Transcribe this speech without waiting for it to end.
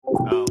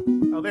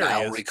Oh, there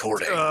he is.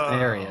 Recording.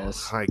 There he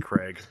is. Hi,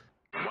 Craig.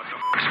 What the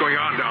fuck's going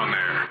on down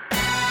there?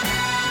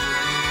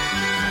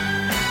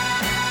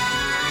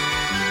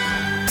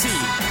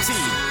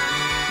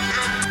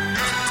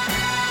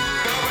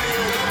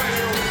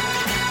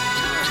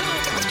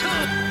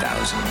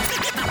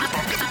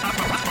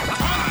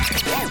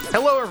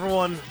 Hello,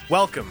 everyone.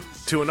 Welcome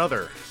to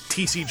another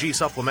TCG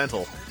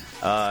Supplemental.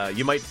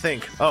 You might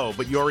think, oh,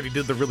 but you already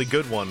did the really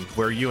good one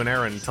where you and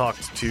Aaron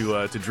talked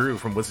to Drew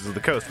from Wizards of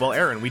the Coast. Well,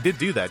 Aaron, we did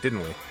do that,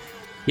 didn't we?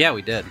 Yeah,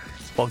 we did.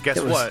 Well, guess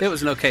what? It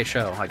was an okay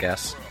show, I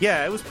guess.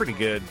 Yeah, it was pretty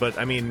good, but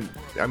I mean,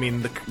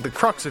 the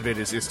crux of it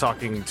is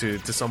talking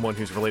to someone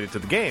who's related to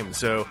the game.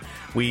 So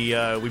we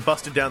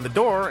busted down the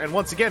door, and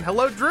once again,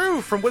 hello,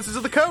 Drew from Wizards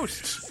of the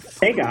Coast.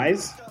 Hey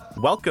guys,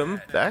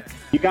 welcome back.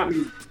 You got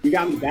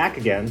me back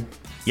again.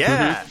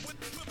 Yeah. Mm-hmm.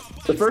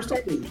 The first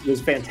time was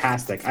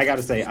fantastic. I got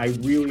to say, I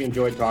really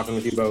enjoyed talking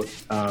with you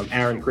both.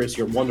 Aaron, Chris,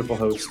 you're wonderful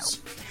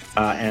hosts,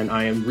 and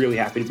I am really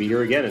happy to be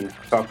here again and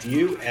talk to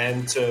you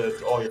and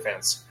to all your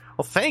fans.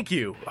 Well, thank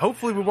you.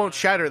 Hopefully we won't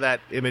shatter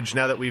that image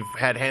now that we've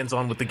had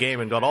hands-on with the game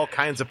and got all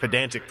kinds of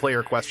pedantic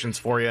player questions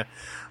for you,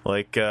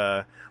 like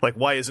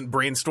why isn't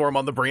Brainstorm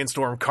on the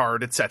Brainstorm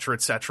card, etc.,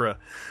 etc.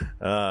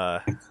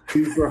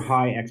 Super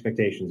high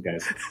expectations,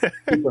 guys.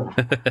 Super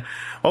high.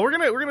 Well, we're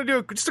gonna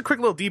do just a quick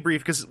little debrief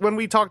because when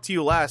we talked to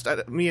you last,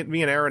 me and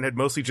Aaron had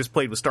mostly just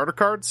played with starter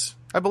cards,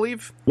 I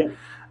believe. Yep.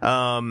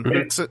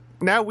 So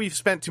now we've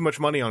spent too much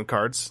money on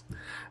cards,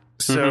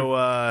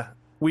 so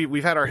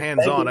we've had our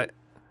hands on it.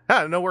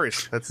 No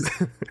worries. That's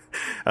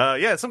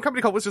yeah. Some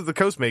company called Wizards of the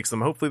Coast makes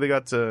them. Hopefully, they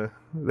got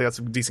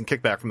some decent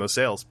kickback from those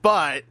sales.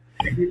 But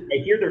I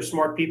hear there's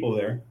smart people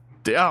there.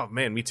 Oh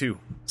man, me too.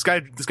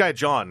 This guy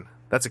John.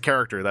 That's a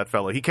character. That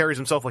fellow. He carries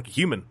himself like a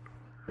human.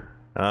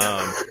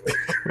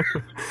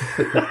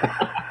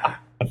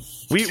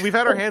 We've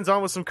had our hands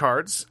on with some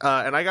cards,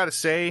 and I got to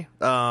say,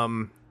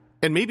 and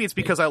maybe it's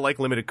because I like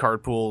limited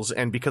card pools,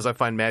 and because I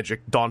find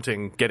Magic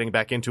daunting getting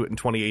back into it in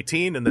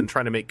 2018, and then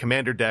trying to make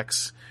Commander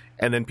decks.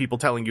 And then people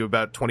telling you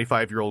about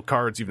 25-year-old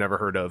cards you've never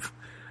heard of.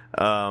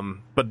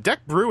 But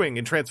deck brewing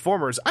in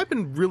Transformers, I've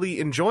been really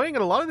enjoying,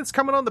 and a lot of it's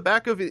coming on the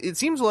back of, it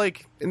seems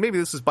like, and maybe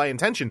this is by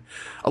intention,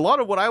 a lot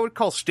of what I would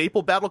call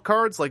staple battle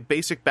cards, like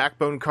basic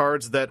backbone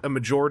cards that a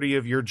majority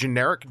of your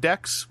generic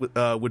decks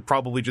would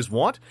probably just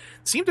want,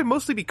 seem to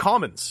mostly be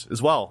commons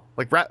as well.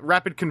 Like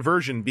Rapid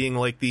Conversion being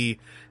like the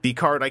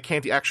card I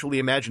can't actually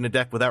imagine a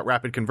deck without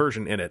Rapid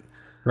Conversion in it.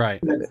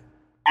 Right.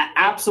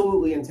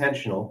 Absolutely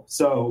intentional.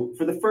 So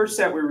for the first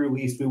set we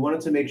released, we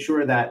wanted to make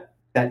sure that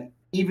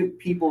even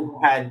people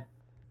who had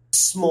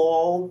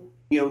small,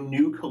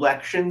 new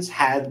collections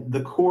had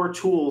the core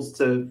tools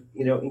to,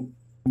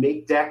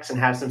 make decks and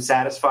have some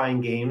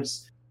satisfying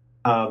games.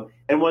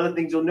 And one of the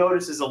things you'll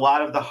notice is a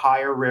lot of the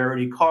higher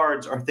rarity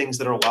cards are things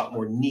that are a lot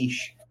more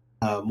niche.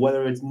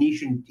 Whether it's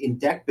niche in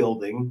deck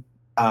building,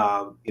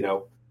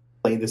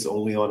 play this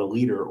only on a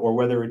leader, or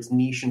whether it's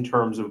niche in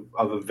terms of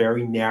a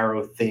very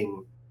narrow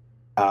thing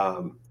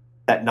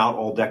that not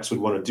all decks would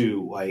want to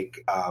do,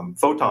 like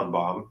Photon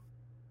Bomb.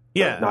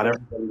 Yeah. Not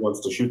everybody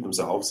wants to shoot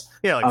themselves.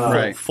 Yeah,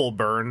 like full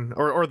burn,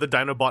 or the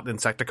Dinobot and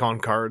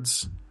Insecticon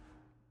cards.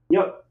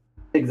 Yep,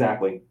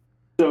 exactly.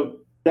 So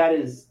that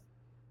is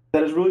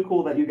really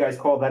cool that you guys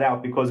called that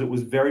out, because it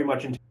was very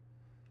much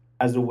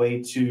as a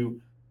way to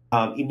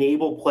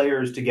enable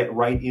players to get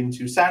right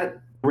into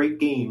great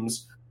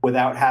games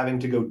without having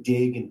to go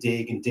dig and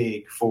dig and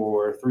dig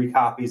for 3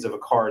 copies of a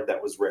card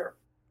that was rare.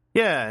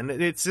 Yeah, and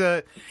it's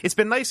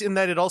been nice in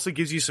that it also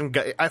gives you some.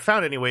 I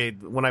found anyway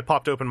when I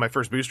popped open my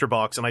first booster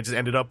box and I just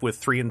ended up with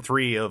 3 and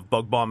 3 of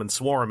Bug Bomb and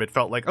Swarm. It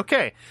felt like,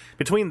 okay,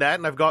 between that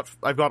and I've got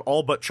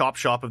all but Chop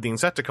Shop of the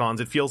Insecticons.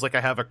 It feels like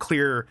I have a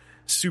clear,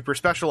 super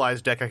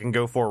specialized deck I can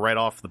go for right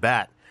off the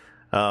bat.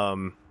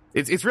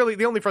 It's really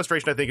the only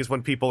frustration I think is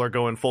when people are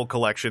going full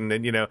collection,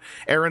 and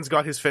Aaron's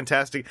got his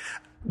fantastic.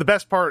 The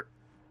best part,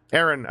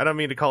 Aaron, I don't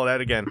mean to call it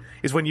out again,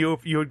 is when you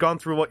had gone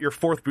through your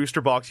 4th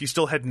booster box, you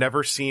still had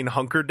never seen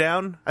Hunker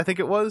Down, I think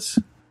it was?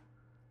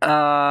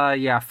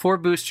 Yeah, 4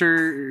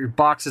 booster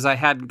boxes I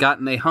had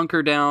gotten a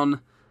Hunker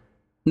Down.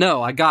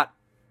 No, I got,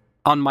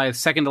 on my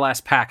second to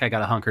last pack, I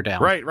got a Hunker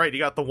Down. Right, you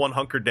got the one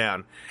Hunker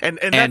Down. And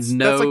that's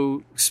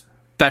no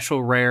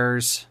special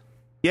rares.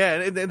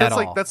 Yeah, and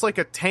that's like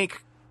a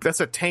tank.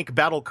 That's a tank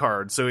battle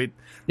card, so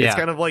it's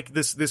kind of like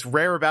this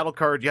rare battle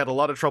card you had a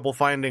lot of trouble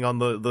finding on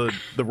the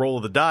roll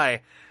of the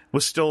die,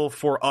 was still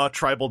for a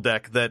tribal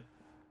deck that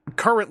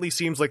currently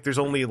seems like there's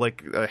only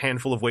like a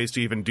handful of ways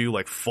to even do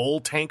like full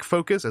tank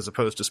focus as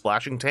opposed to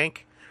splashing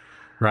tank.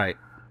 Right.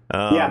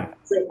 Yeah.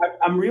 So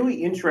I'm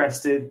really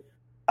interested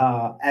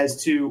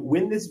as to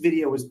when this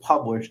video is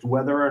published,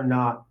 whether or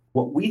not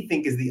what we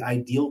think is the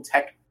ideal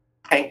tank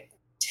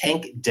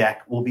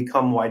deck will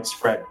become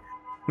widespread.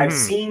 I've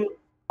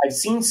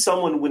seen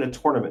someone win a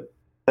tournament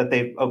that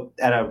they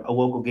at a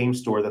local game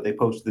store that they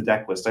posted the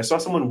deck list. I saw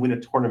someone win a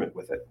tournament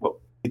with it.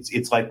 Well,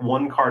 it's like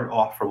one card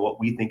off from what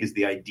we think is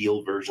the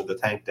ideal version of the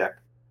tank deck.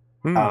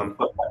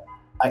 But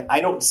I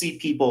don't see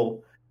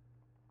people,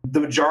 the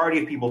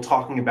majority of people,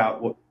 talking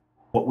about what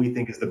what we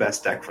think is the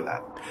best deck for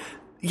that.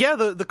 Yeah,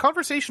 the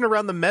conversation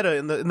around the meta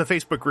in the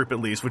Facebook group, at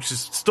least, which is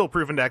still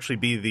proven to actually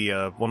be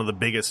the one of the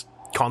biggest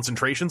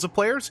concentrations of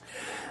players.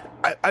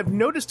 I've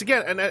noticed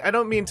again, and I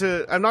don't mean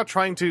to. I'm not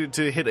trying to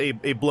hit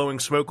a blowing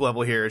smoke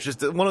level here. It's just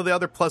that one of the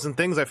other pleasant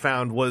things I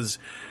found was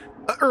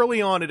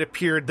early on it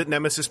appeared that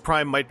Nemesis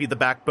Prime might be the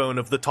backbone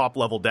of the top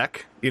level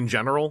deck in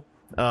general.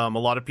 A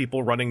lot of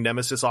people running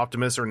Nemesis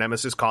Optimus or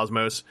Nemesis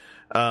Cosmos.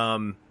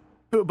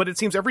 But it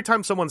seems every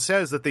time someone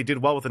says that they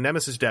did well with a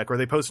Nemesis deck or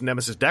they post a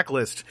Nemesis deck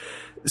list,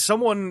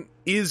 someone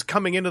is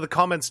coming into the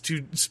comments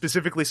to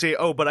specifically say,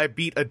 oh, but I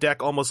beat a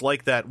deck almost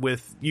like that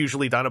with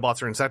usually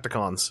Dinobots or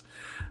Insecticons.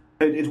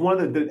 It's one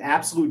of the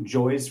absolute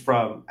joys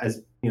from,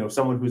 as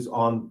someone who's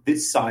on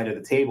this side of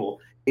the table,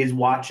 is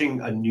watching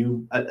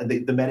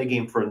the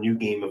metagame for a new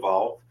game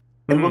evolve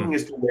and looking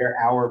as to where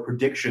our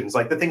predictions,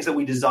 like the things that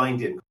we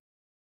designed in,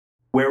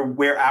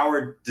 where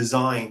our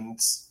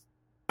designs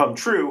come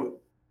true,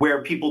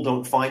 where people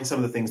don't find some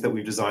of the things that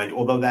we've designed,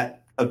 although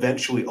that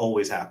eventually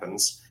always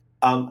happens.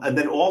 And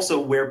then also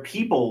where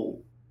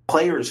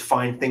players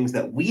find things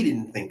that we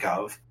didn't think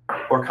of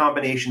or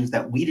combinations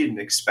that we didn't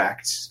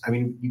expect. I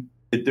mean,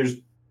 there's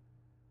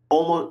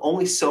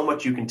only so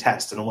much you can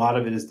test, and a lot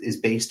of it is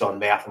based on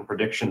math and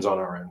predictions on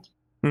our end.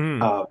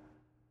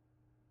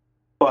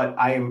 But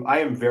I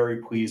am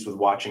very pleased with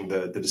watching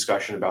the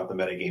discussion about the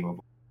metagame.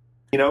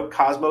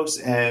 Cosmos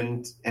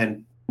and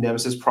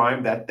Nemesis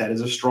Prime, that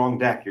is a strong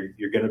deck.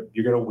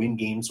 You're gonna win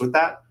games with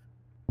that,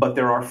 but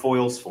there are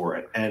foils for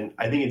it, and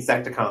I think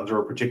Insecticons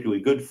are a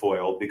particularly good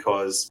foil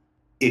because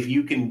if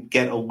you can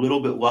get a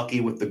little bit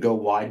lucky with the go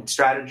wide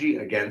strategy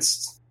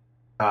against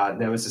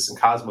Nemesis and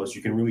Cosmos,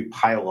 you can really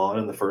pile on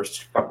in the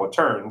first couple of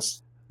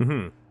turns.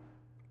 And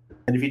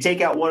if you take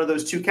out one of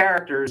those two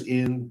characters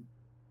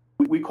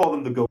we call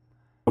them the go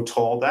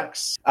tall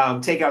decks.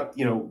 Take out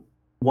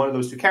one of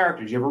those two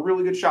characters, you have a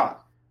really good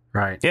shot.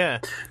 Right. Yeah.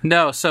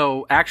 No,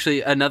 so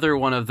actually another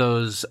one of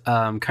those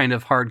kind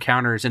of hard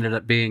counters ended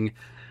up being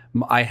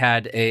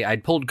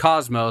I'd pulled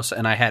Cosmos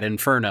and I had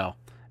Inferno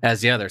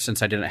as the other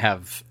since I didn't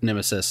have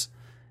Nemesis.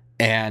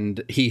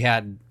 And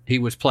he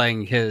was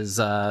playing his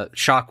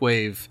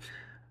Shockwave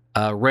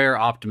rare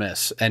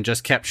Optimus and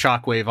just kept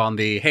Shockwave on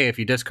the, hey, if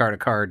you discard a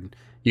card,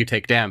 you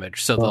take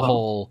damage. So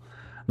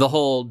the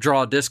whole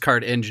draw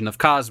discard engine of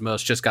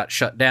Cosmos just got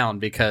shut down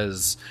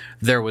because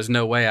there was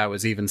no way I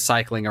was even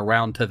cycling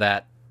around to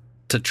that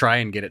to try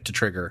and get it to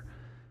trigger.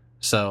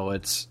 So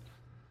it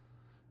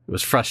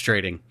was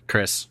frustrating,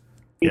 Chris.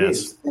 It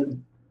is,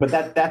 but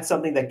that's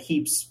something that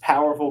keeps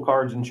powerful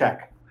cards in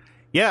check.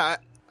 Yeah,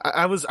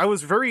 I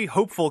was very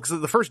hopeful because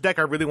the first deck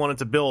I really wanted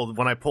to build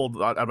when I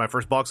pulled out my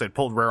first box, I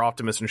pulled Rare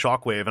Optimus and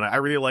Shockwave, and I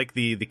really like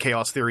the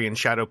Chaos Theory and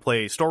Shadow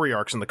Play story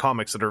arcs in the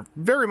comics that are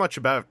very much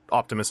about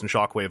Optimus and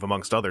Shockwave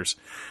amongst others.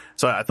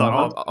 So I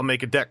thought I'll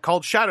make a deck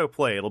called Shadow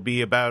Play. It'll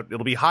be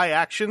high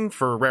action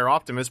for Rare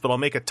Optimus, but I'll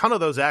make a ton of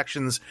those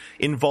actions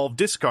involve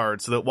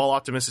discard, so that while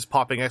Optimus is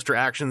popping extra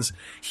actions,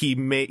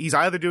 he's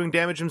either doing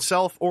damage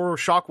himself or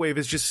Shockwave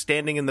is just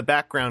standing in the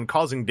background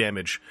causing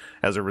damage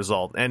as a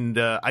result. And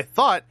I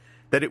thought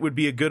that it would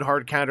be a good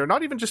hard counter,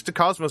 not even just to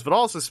Cosmos, but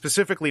also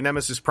specifically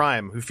Nemesis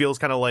Prime, who feels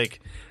kind of like,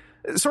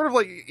 sort of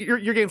like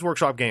your Games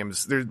Workshop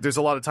games. There's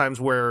a lot of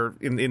times where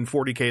in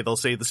 40K they'll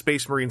say the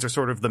Space Marines are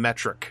sort of the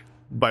metric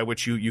by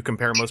which you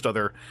compare most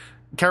other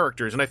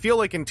characters. And I feel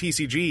like in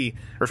TCG,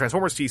 or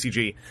Transformers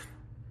TCG,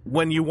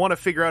 when you want to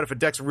figure out if a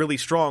deck's really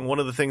strong, one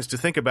of the things to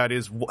think about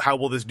is how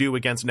will this do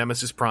against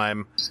Nemesis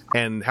Prime,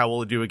 and how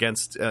will it do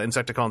against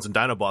Insecticons and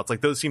Dinobots.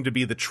 Like, those seem to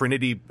be the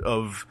trinity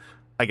of,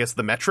 I guess,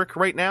 the metric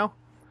right now.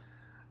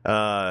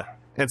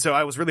 And so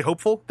I was really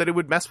hopeful that it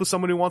would mess with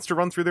someone who wants to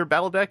run through their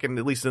battle deck, and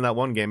at least in that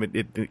one game,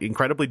 it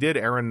incredibly did.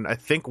 Aaron, I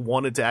think,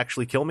 wanted to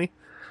actually kill me.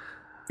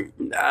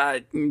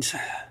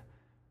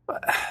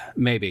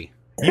 Maybe.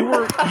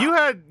 You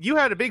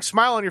had a big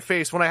smile on your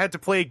face when I had to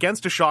play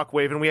against a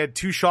Shockwave, and we had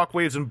two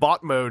Shockwaves in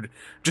bot mode,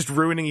 just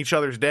ruining each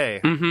other's day.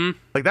 Mm-hmm.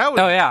 Like, that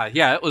was. Oh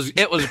yeah.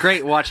 It was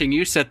great watching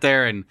you sit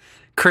there and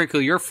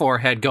crinkle your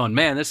forehead, going,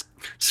 "Man, this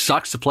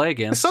sucks to play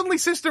against." Suddenly,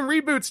 System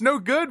Reboot's no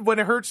good when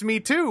it hurts me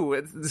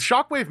too. The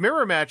Shockwave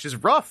mirror match is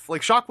rough.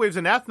 Like, Shockwave's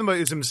anathema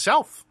is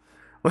himself.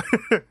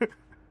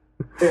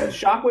 Yeah,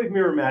 Shockwave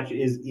mirror match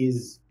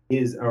is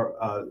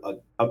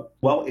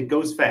well, it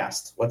goes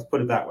fast. Let's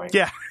put it that way.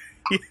 Yeah.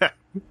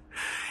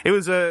 It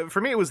was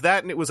for me. It was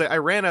that, and it was I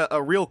ran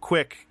a real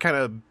quick kind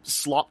of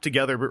slop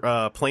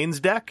together Plains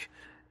deck,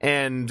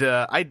 and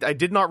I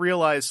did not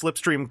realize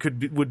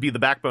Slipstream would be the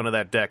backbone of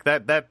that deck.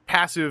 That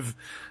passive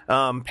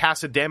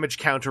damage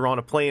counter on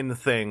a plane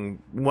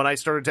thing. When I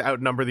started to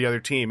outnumber the other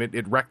team,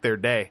 it wrecked their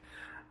day.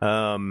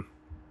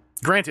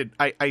 Granted,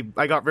 I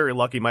got very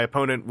lucky. My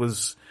opponent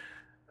was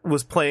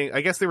playing,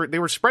 I guess they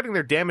were spreading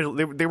their damage.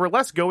 They were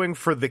less going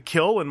for the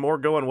kill and more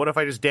going, what if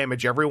I just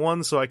damage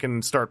everyone so I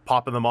can start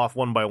popping them off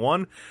one by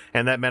one?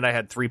 And that meant I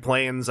had 3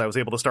 planes. I was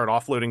able to start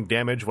offloading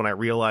damage when I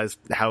realized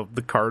how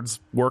the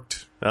cards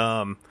worked.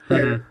 I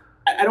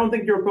don't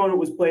think your opponent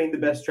was playing the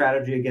best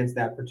strategy against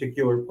that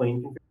particular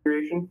plane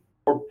configuration,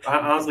 or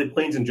honestly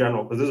planes in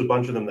general, because there's a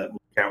bunch of them that move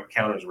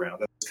counters around.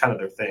 That's kind of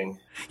their thing.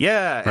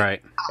 Yeah,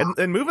 Right.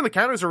 and moving the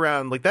counters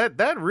around like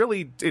that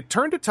really it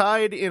turned a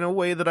tide in a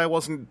way that I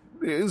wasn't.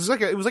 It was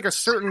like a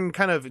certain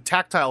kind of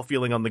tactile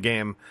feeling on the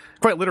game,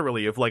 quite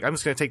literally, of like I'm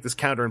just going to take this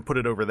counter and put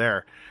it over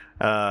there.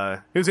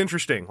 It was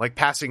interesting, like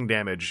passing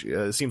damage.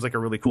 Seems like a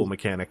really cool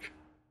mechanic.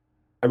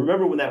 I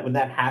remember when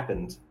that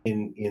happened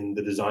in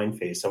the design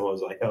phase. Someone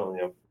was like,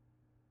 "Oh,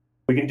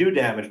 we can do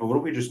damage, but what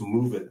if we just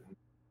move it?"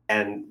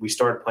 And we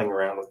started playing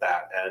around with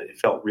that, and it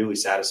felt really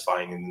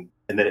satisfying.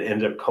 And then it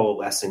ended up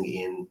coalescing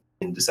in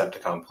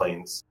Decepticon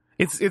Planes.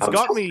 It's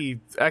got me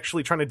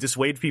actually trying to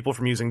dissuade people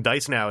from using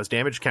dice now as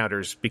damage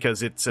counters,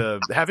 because it's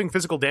having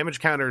physical damage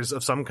counters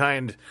of some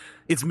kind.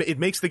 It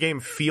makes the game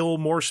feel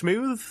more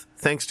smooth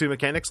thanks to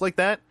mechanics like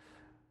that.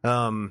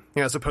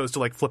 As opposed to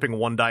like flipping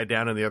one die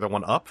down and the other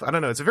one up. I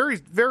don't know. It's a very,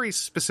 very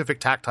specific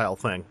tactile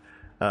thing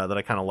that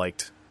I kind of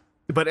liked.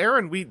 But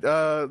Aaron, we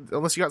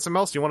unless you got something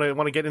else, do you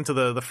want to get into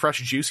the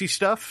fresh, juicy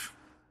stuff,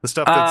 the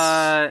stuff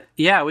that's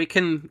yeah, we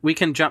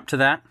can jump to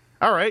that.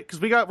 All right, because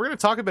we're going to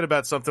talk a bit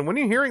about something. When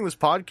you're hearing this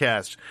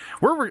podcast,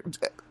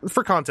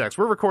 for context,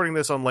 we're recording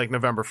this on like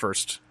November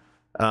 1st,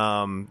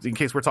 in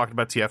case we're talking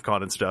about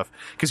TFCon and stuff.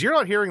 Because you're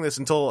not hearing this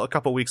until a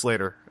couple weeks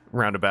later,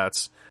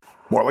 roundabouts.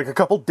 More like a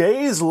couple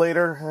days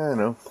later. I don't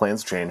know,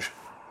 plans change.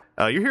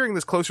 You're hearing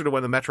this closer to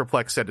when the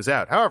Metroplex set is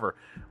out. However,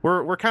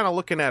 we're kind of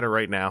looking at it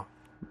right now,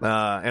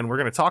 and we're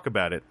going to talk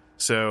about it.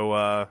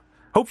 So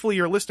hopefully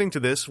you're listening to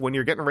this when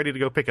you're getting ready to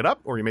go pick it up,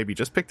 or you maybe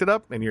just picked it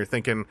up, and you're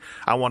thinking,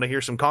 I want to hear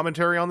some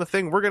commentary on the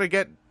thing. We're going to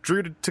get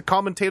Drew to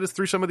commentate us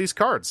through some of these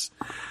cards.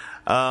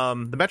 The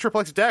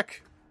Metroplex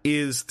deck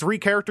is 3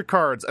 character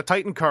cards, a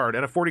Titan card,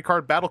 and a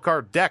 40-card battle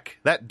card deck.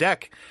 That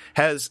deck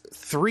has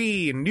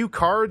 3 new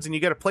cards, and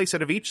you get a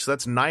playset of each, so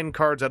that's 9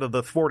 cards out of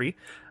the 40.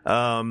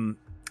 And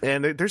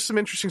there's some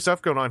interesting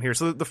stuff going on here.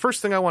 So the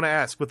first thing I want to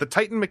ask, with the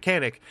Titan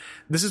mechanic,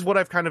 this is what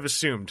I've kind of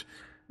assumed.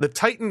 The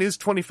Titan is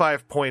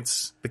 25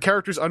 points. The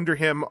characters under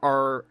him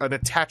are an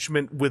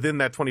attachment within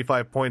that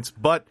 25 points,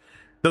 but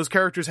those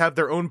characters have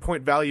their own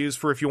point values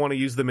for if you want to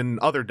use them in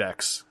other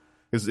decks,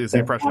 is the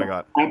impression I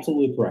got.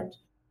 Absolutely correct.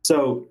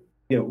 So,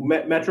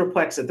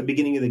 Metroplex at the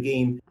beginning of the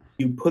game,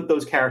 you put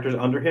those characters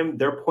under him,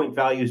 their point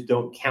values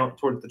don't count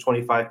towards the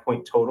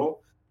 25-point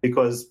total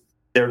because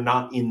they're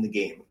not in the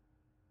game.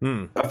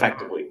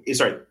 Effectively.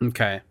 Sorry.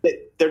 Okay.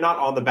 They're not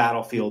on the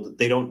battlefield.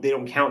 They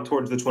don't count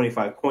towards the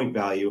 25-point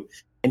value,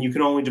 and you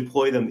can only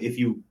deploy them if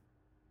you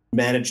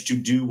manage to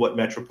do what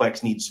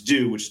Metroplex needs to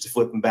do, which is to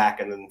flip them back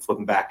and then flip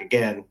them back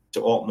again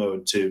to alt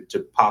mode to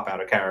pop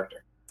out a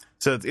character.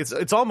 So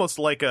it's almost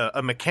like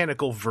a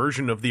mechanical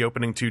version of the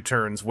opening 2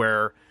 turns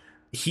where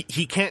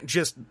he can't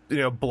just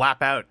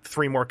blap out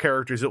 3 more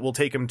characters. It will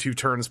take him 2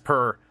 turns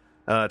per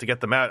to get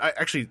them out.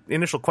 Actually,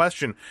 initial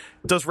question: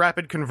 does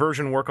rapid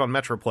conversion work on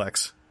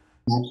Metroplex?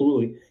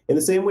 Absolutely. In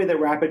the same way that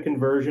rapid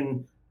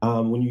conversion,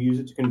 when you use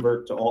it to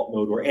convert to alt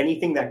mode, or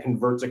anything that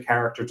converts a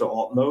character to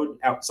alt mode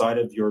outside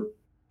of your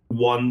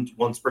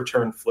once per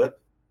turn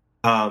flip,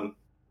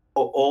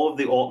 all of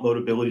the alt mode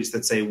abilities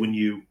that say when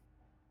you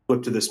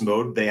flip to this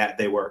mode,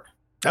 they work.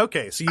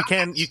 Okay, so you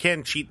can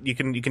cheat you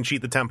can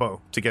cheat the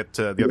tempo to get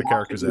the other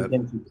characters out.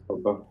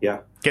 Yeah.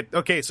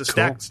 So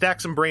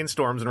stack some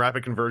brainstorms and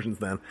rapid conversions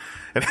then.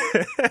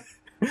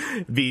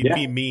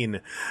 Be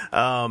mean.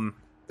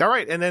 All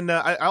right, and then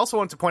I also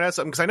wanted to point out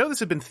something, because I know this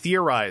had been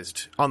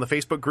theorized on the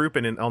Facebook group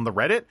and on the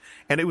Reddit,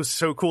 and it was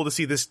so cool to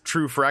see this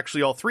true for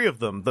actually all 3 of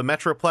them. The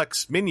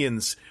Metroplex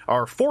minions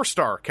are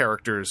 4-star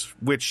characters,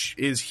 which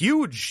is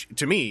huge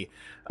to me,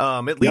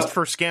 at least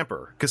for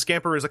Scamper, because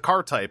Scamper is a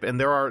car type, and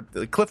there are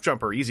Cliff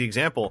Jumper, easy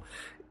example.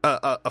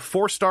 A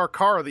 4-star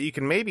car that you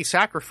can maybe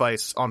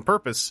sacrifice on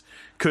purpose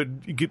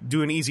could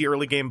do an easy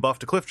early game buff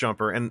to Cliff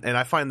Jumper, and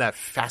I find that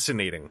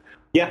fascinating.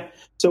 Yeah,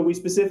 so we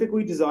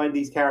specifically designed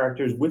these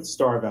characters with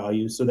star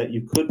values so that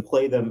you could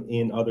play them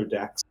in other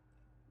decks,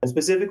 and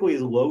specifically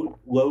as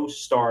low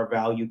star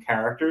value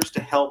characters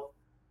to help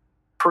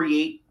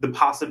create the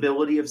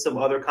possibility of some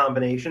other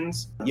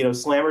combinations.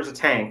 Slammer's a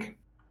tank.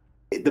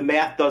 The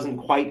math doesn't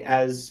quite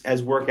as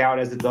work out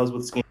as it does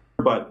with Scamper,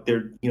 but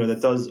that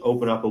does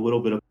open up a little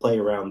bit of play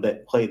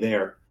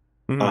there.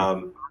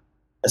 Mm-hmm.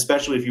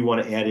 Especially if you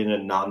want to add in a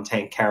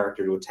non-tank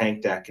character to a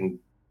tank deck and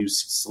use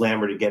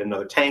Slammer to get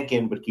another tank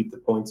in, but keep the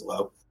points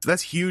low.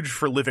 That's huge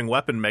for living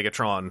weapon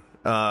Megatron,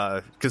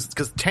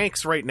 because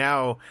tanks right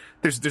now,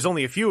 there's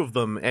only a few of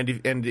them, and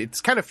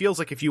it kind of feels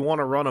like if you want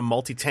to run a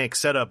multi-tank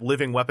setup,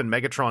 living weapon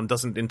Megatron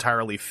doesn't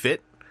entirely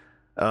fit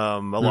a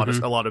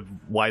lot of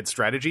wide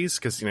strategies,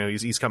 because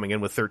he's coming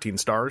in with 13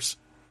 stars.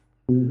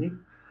 Mm-hmm.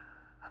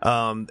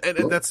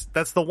 And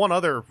that's the one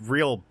other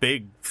real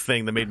big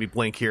thing that made me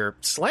blink here.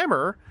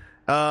 Slammer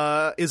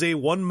is a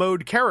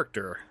 1-mode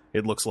character,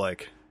 it looks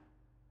like.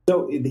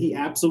 So he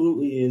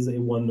absolutely is a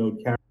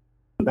 1-mode character.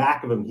 On the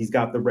back of him, he's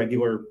got the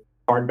regular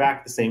card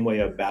back, the same way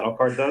a battle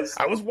card does.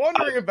 I was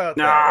wondering about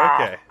that.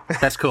 Okay.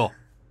 That's cool.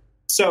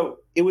 So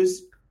it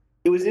was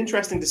an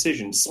interesting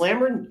decision.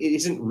 Slammer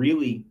isn't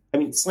really...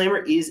 Slammer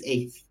is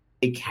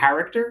a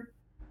character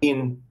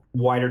in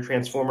wider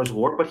Transformers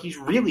lore, but he's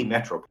really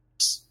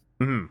Metroplex.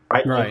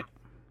 right? Right.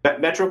 Like,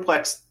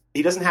 Metroplex,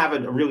 he doesn't have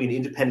really an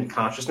independent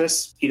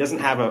consciousness. He doesn't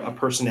have a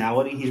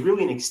personality. He's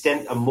really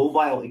a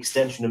mobile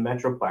extension of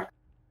Metroplex.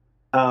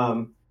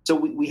 So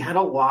we had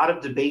a lot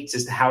of debates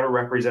as to how to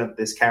represent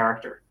this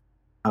character.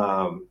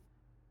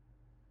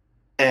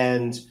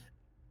 And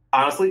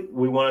honestly,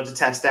 we wanted to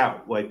test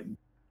out. Like,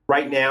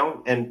 right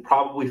now, and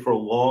probably for a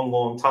long,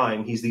 long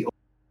time, he's the only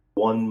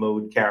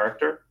one-mode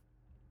character.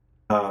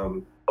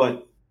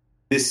 But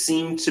this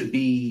seemed to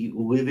be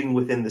living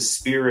within the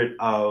spirit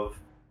of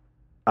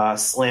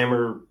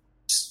Slammer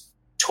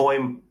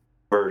toy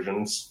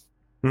versions.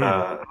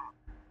 What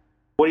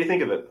do you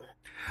think of it?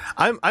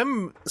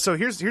 So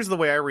here's the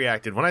way I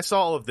reacted when I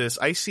saw all of this.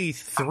 I see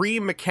 3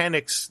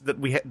 mechanics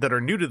that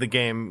are new to the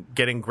game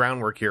getting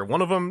groundwork here.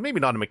 One of them, maybe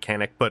not a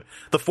mechanic, but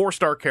the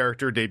 4-star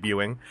character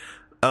debuting.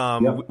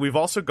 We've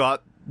also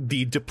got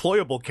the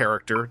deployable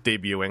character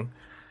debuting,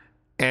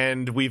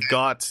 and we've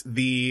got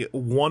the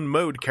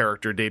one-mode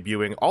character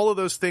debuting. All of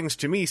those things,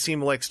 to me,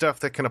 seem like stuff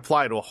that can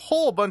apply to a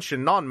whole bunch of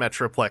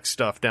non-Metroplex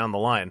stuff down the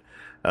line.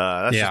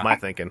 That's just my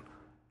thinking.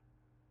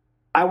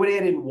 I would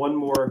add in one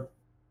more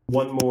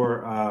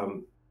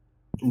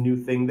new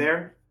thing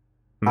there,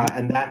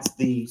 and that's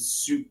the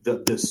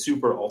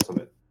super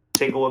ultimate.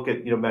 Take a look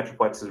at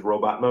Metroplex's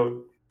robot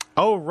mode.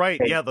 Oh right,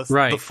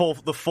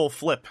 the full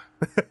flip.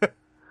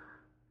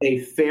 A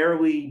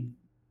fairly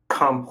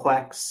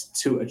complex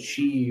to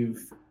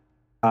achieve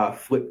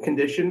flip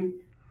condition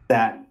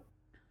that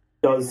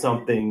does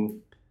something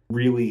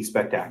really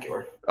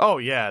spectacular. Oh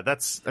yeah,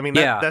 that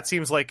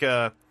seems like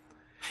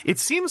it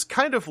seems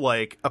kind of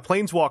like a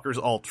Planeswalker's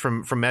ult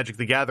from Magic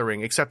the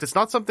Gathering, except it's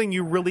not something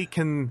you really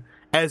can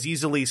as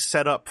easily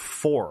set up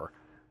for.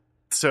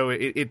 So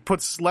it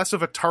puts less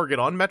of a target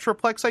on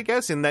Metroplex, I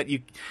guess, in that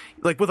you,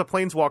 like with a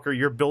Planeswalker,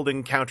 you're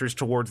building counters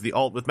towards the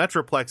ult. With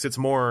Metroplex, it's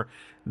more,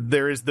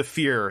 there is the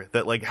fear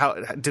that, like, how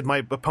did my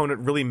opponent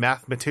really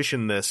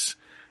mathematician this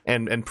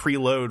and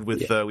preload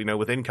with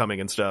with incoming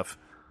and stuff.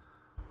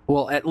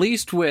 Well, at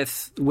least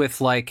with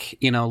like,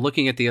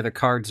 looking at the other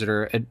cards that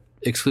are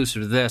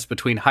exclusive to this,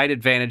 between height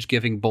advantage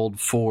giving bold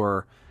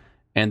 4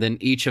 and then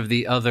each of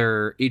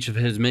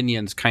his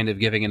minions kind of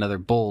giving another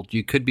bold,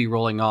 you could be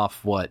rolling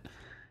off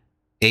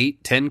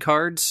 8-10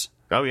 cards.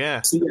 Oh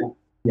yeah.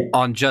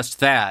 On just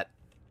that,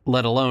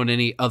 let alone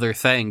any other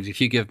things. If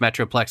you give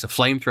Metroplex a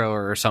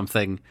flamethrower or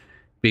something,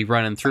 be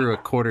running through a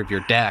quarter of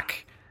your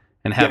deck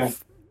and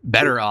have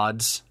better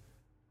odds.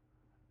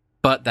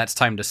 But that's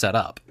time to set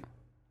up.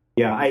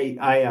 Yeah,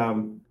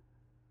 I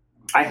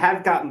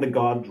have gotten the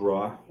God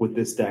draw with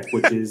this deck,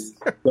 which is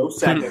go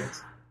second,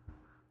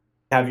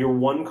 have your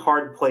 1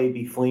 card play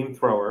be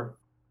flamethrower,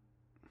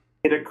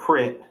 hit a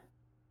crit,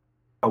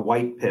 a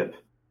white pip,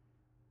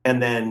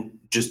 and then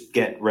just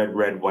get red,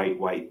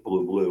 white,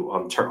 blue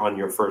on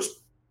your first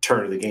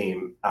turn of the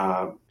game.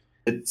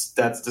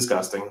 That's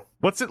disgusting.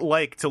 What's it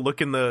like to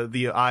look in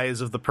the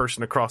eyes of the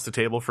person across the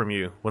table from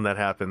you when that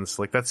happens?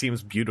 Like, that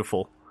seems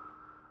beautiful.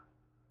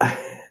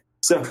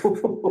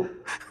 So,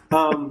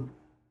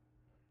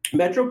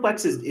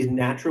 Metroplex is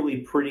naturally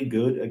pretty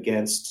good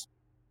against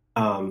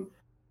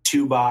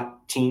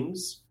 2-bot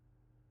teams,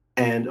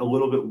 and a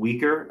little bit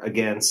weaker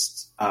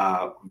against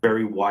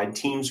very wide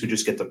teams who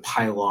just get to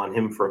pile on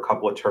him for a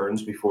couple of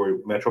turns before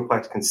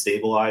Metroplex can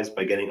stabilize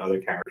by getting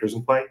other characters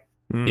in play.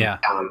 Yeah.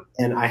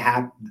 And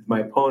my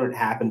opponent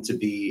happened to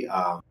be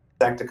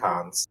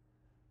Insecticons,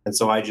 and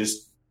so I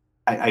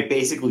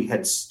basically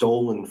had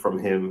stolen from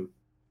him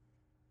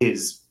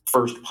his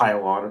first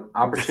pile on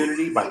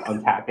opportunity by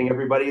untapping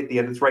everybody at the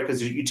end. It's right,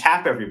 because you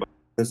tap everybody,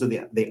 and so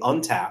they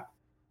untap.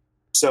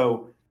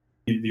 So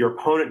your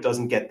opponent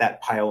doesn't get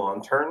that pile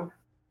on turn.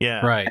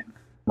 Yeah. Right.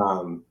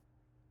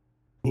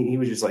 He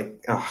was just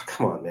like, oh,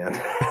 come on, man.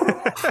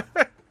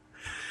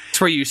 It's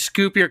where you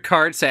scoop your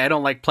card, say, I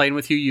don't like playing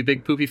with you, you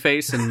big poopy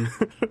face, and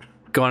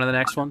go on to the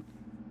next one.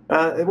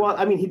 Well,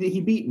 I mean,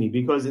 he beat me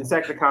because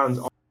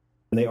Insecticons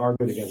they are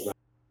good against that.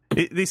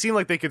 They seem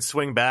like they could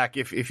swing back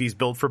if he's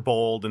built for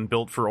bold and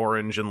built for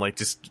orange and, like,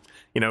 just,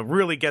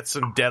 really get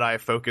some Deadeye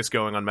focus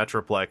going on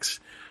Metroplex.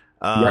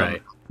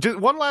 Right. Just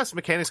one last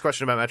mechanics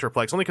question about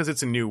Metroplex, only because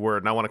it's a new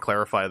word and I want to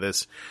clarify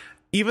this.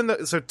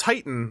 So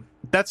Titan,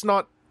 that's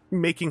not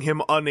making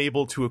him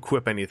unable to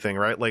equip anything,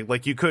 right?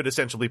 Like you could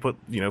essentially put,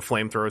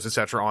 flamethrowers,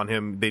 etc. on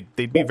him. They'd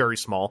be very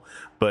small,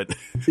 but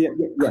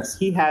yes,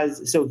 he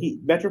has. So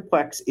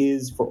Metroplex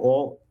is, for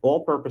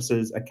all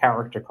purposes, a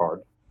character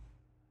card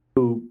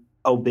who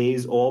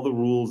obeys all the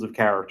rules of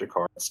character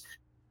cards.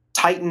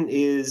 Titan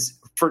is,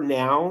 for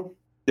now,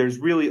 there's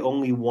really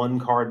only one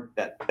card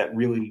that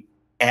really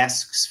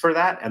asks for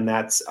that, and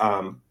that's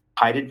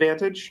height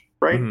advantage,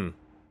 right?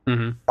 Mm-hmm.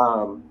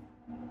 Mm-hmm.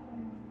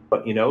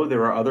 But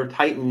there are other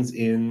Titans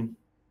in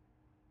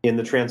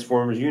the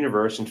Transformers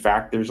universe. In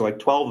fact, there's like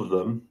 12 of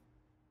them.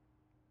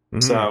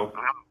 Mm-hmm. So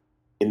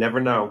you never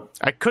know.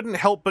 I couldn't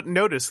help but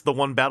notice the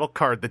one battle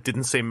card that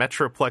didn't say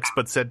Metroplex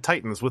but said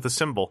Titans with a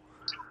symbol.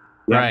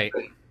 Yeah. Right.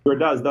 Sure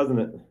does, doesn't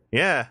it?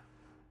 Yeah.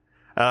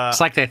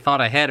 It's like they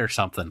thought ahead or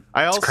something.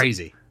 It's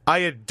crazy. I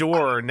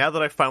adore, now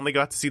that I finally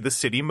got to see the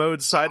city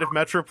mode side of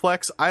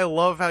Metroplex, I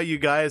love how you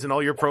guys and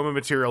all your promo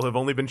material have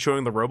only been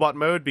showing the robot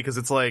mode, because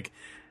it's like,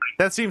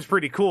 that seems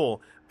pretty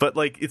cool, but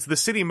like, it's the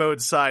city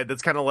mode side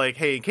that's kind of like,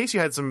 hey, in case you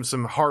had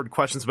some hard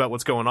questions about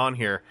what's going on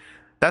here,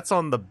 that's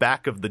on the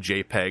back of the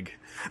JPEG.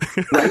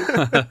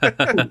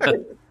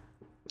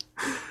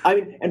 I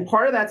mean, and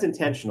part of that's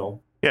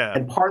intentional. Yeah.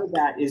 And part of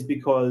that is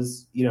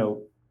because,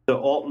 the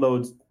alt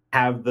modes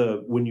have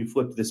when you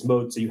flip this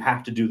mode, so you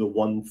have to do the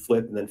one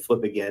flip and then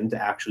flip again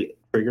to actually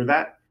trigger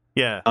that.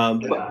 Yeah.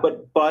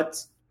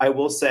 But I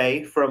will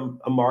say, from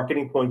a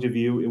marketing point of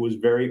view, it was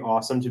very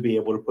awesome to be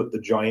able to put the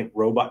giant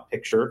robot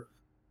picture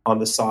on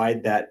the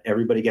side that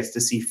everybody gets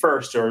to see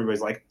first, or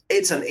everybody's like,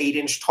 it's an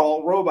 8-inch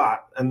tall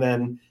robot, and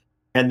then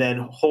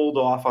hold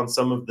off on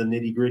some of the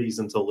nitty gritties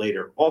until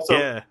later. Also,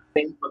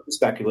 fans love to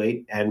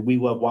speculate, and we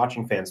love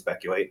watching fans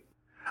speculate.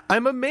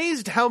 I'm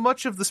amazed how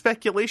much of the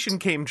speculation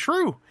came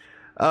true.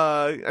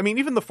 I mean,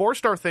 even the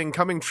 4-star thing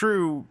coming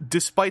true,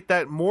 despite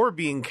that more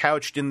being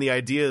couched in the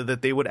idea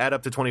that they would add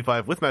up to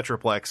 25 with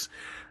Metroplex.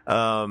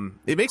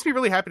 It makes me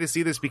really happy to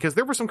see this, because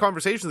there were some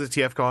conversations at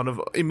TFCon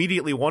of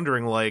immediately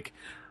wondering, like,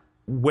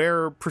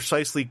 where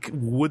precisely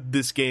would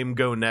this game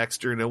go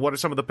next, or what are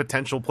some of the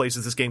potential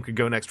places this game could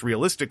go next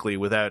realistically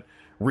without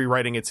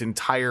rewriting its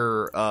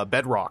entire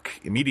bedrock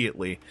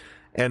immediately.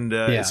 And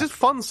it's just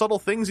fun, subtle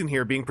things in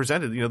here being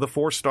presented. The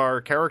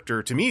 4-star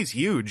character, to me, is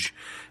huge,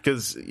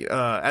 because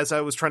as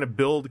I was trying to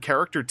build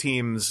character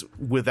teams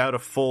without a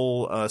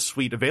full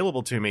suite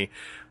available to me,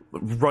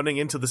 running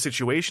into the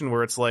situation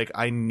where it's like,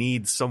 I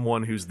need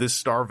someone who's this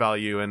star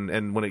value,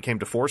 and when it came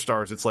to 4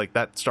 stars, it's like,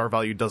 that star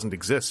value doesn't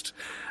exist.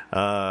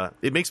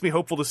 It makes me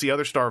hopeful to see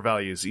other star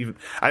values. Even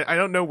I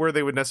don't know where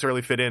they would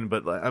necessarily fit in,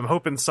 but I'm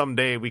hoping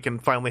someday we can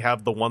finally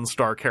have the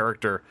 1-star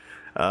character,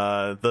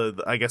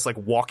 I guess, like,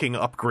 walking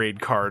upgrade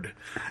card.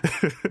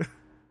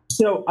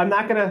 So I'm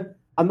not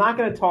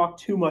gonna talk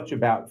too much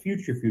about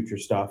future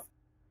stuff,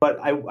 but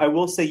I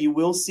will say you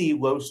will see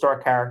low star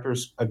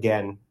characters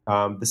again.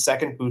 The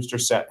second booster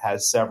set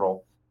has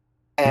several,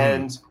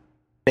 and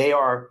they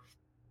are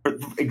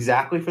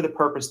exactly for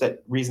the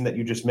reason that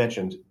you just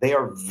mentioned. They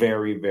are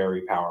very,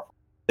 very powerful.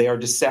 They are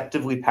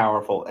deceptively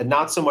powerful, and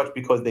not so much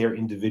because they are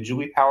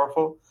individually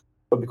powerful,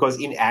 but because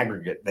in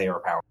aggregate they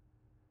are powerful.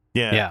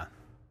 Yeah.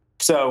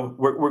 So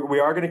we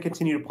are going to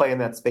continue to play in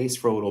that space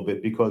for a little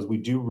bit, because we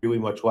do really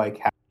much like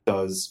how it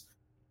does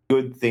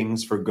good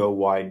things for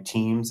go-wide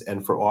teams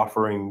and for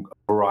offering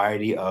a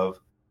variety of,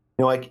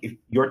 like, if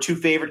your 2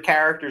 favorite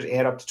characters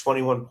add up to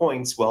 21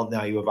 points, well,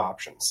 now you have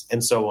options,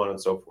 and so on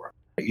and so forth.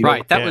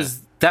 Right.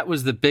 That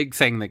was the big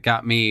thing that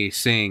got me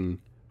seeing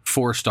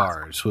 4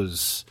 stars,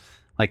 was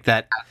like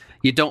that.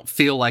 You don't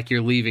feel like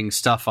you're leaving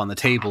stuff on the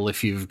table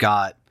if you've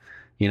got,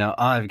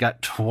 I've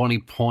got 20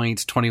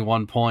 points,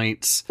 21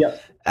 points.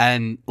 Yep.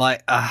 And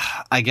like,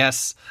 I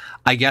guess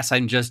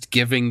I'm just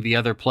giving the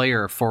other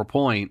player 4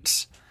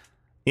 points.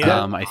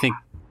 Yeah.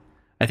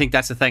 I think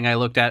that's the thing I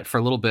looked at for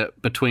a little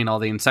bit between all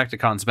the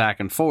Insecticons back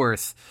and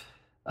forth,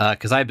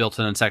 because I built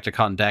an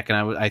Insecticon deck,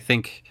 and I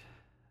think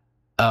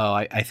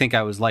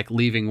I was like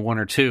leaving 1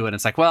 or 2, and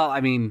it's like, well,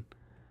 I mean,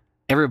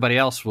 everybody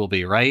else will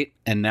be, right?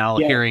 And now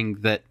hearing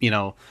that,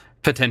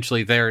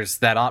 potentially there's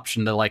that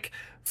option to like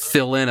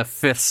fill in a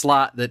 5th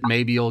slot that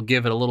maybe you'll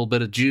give it a little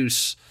bit of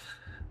juice,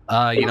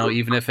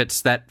 even if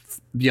it's that,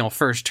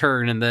 first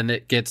turn and then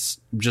it gets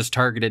just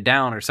targeted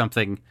down or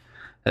something,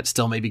 that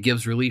still maybe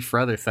gives relief for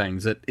other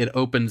things. It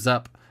opens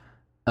up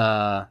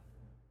a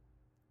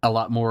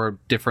lot more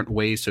different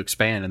ways to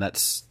expand, and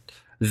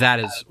that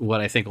is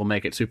what I think will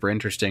make it super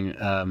interesting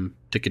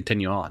to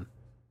continue on.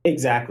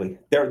 Exactly.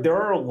 There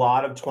are a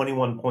lot of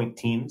 21-point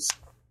teams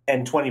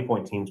and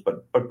 20-point teams,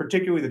 but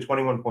particularly the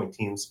 21-point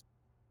teams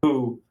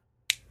who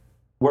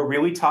were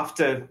really tough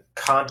to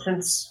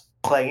conscience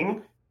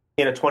playing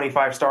in a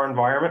 25-star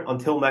environment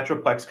until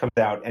Metroplex comes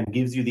out and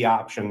gives you the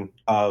option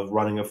of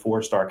running a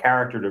 4-star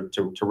character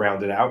to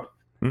round it out.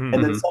 Mm-hmm.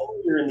 And then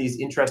suddenly you're in these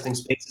interesting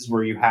spaces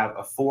where you have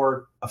a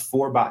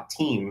 4-bot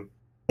team,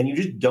 and you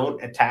just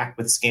don't attack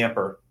with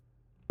Scamper,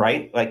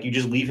 right? Like, you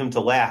just leave him to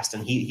last,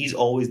 and he's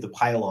always the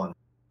pylon.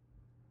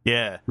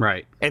 Yeah,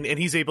 right. And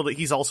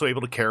he's also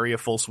able to carry a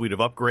full suite of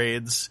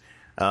upgrades.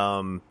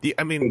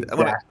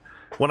 Exactly.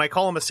 When I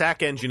call him a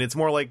sack engine, it's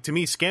more like, to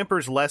me,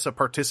 Scamper's less a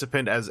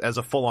participant as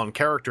a full-on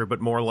character, but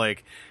more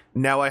like,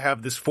 now I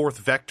have this 4th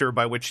vector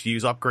by which to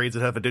use upgrades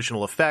that have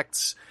additional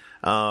effects.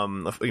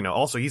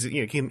 Also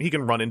he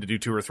can run in to do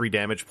 2 or 3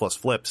 damage plus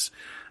flips.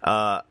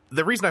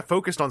 The reason I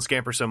focused on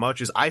Scamper so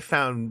much is I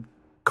found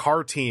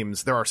car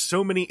teams, there are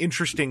so many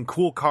interesting,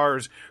 cool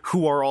cars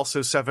who are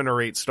also 7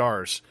 or 8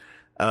 stars.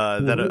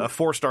 That a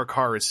 4-star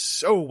car is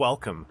so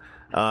welcome.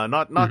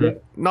 Not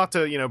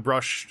to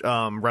brush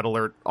Red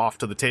Alert off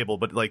to the table,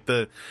 but like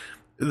the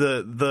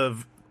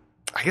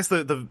I guess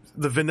the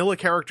vanilla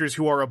characters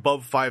who are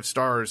above 5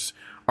 stars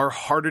are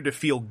harder to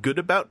feel good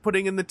about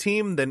putting in the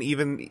team than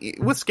even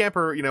with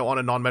Scamper. On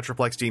a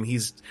non-Metroplex team,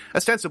 he's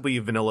ostensibly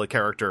a vanilla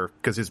character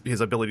because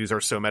his abilities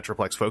are so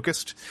Metroplex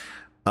focused.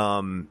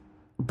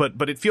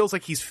 but it feels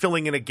like he's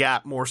filling in a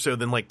gap more so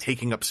than like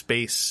taking up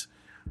space.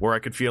 Where I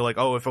could feel like,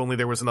 oh, if only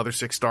there was another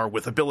 6-star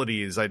with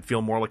abilities, I'd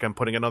feel more like I'm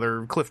putting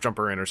another cliff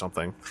jumper in or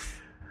something.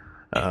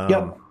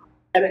 Yeah,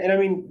 and I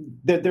mean,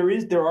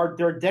 there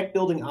are deck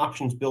building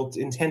options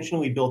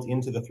intentionally built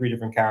into the 3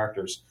 different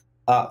characters.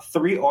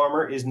 3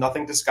 armor is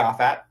nothing to scoff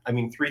at. I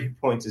mean, 3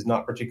 hit points is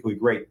not particularly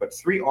great, but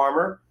 3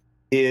 armor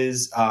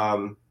is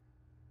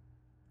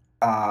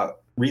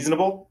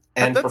reasonable.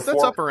 And that's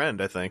upper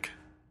end, I think.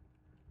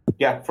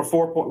 Yeah, for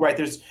 4 points, right?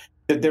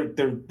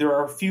 There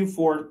are a few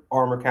 4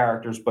 armor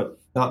characters, but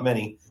not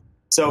many.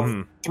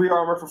 So 3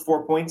 armor for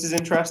 4 points is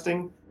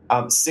interesting.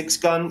 6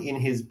 gun in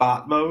his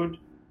bot mode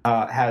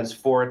has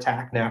 4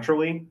 attack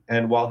naturally,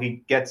 and while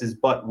he gets his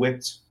butt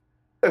whipped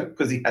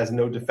because he has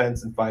no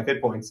defense and 5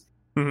 hit points,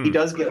 he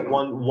does get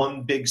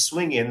one big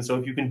swing in. So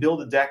if you can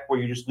build a deck where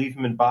you just leave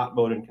him in bot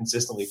mode and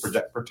consistently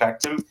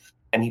protect him,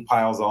 and he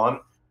piles on,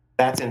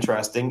 that's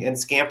interesting. And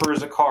Scamper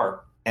is a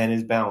car and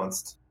is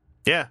balanced.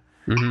 Yeah.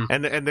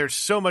 And there's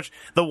so much.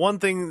 The one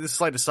thing, this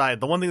slide aside,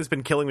 the one thing that's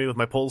been killing me with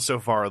my pulls so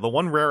far, the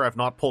one rare I've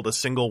not pulled a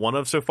single one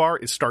of so far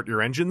is Start Your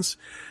Engines.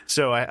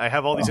 So I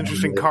have all these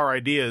interesting car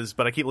ideas,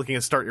 but I keep looking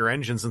at Start Your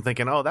Engines and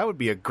thinking, oh, that would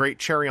be a great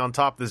cherry on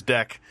top of this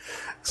deck.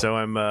 So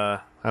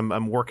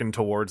I'm working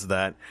towards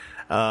that.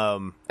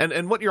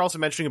 And what you're also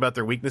mentioning about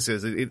their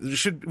weaknesses,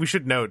 we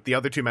should note the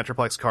other 2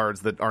 Metroplex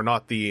cards that are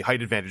not the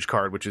height advantage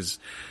card, which is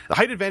the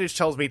height advantage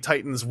tells me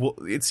Titans.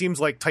 It seems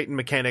like Titan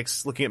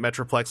mechanics, looking at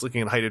Metroplex,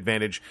 looking at height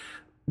advantage,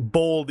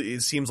 bold.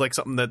 It seems like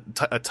something that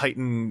a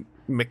Titan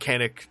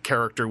mechanic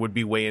character would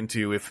be way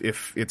into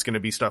if it's going to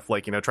be stuff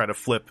like, try to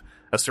flip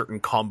a certain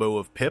combo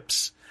of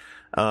pips.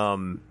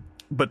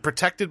 But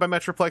Protected by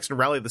Metroplex and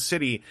Rally the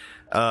City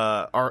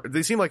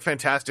they seem like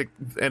fantastic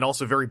and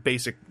also very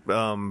basic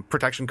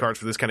protection cards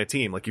for this kind of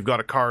team. Like, you've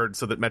got a card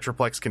so that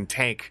Metroplex can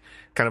tank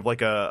kind of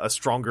like a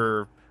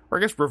stronger, or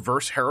I guess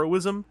reverse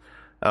heroism,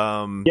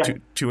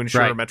 to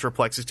ensure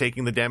Metroplex is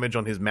taking the damage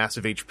on his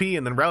massive HP.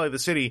 And then Rally the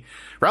City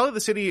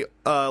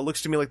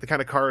looks to me like the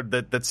kind of card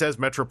that says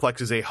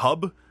Metroplex is a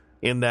hub,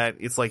 in that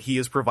it's like he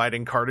is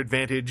providing card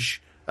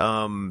advantage.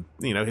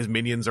 His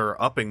minions are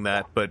upping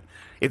that, but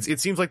it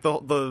seems like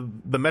the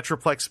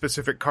Metroplex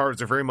specific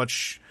cards are very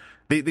much,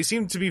 they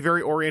seem to be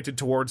very oriented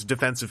towards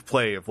defensive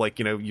play of, like,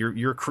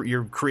 you're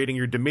creating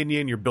your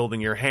dominion, you're building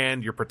your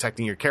hand, you're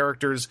protecting your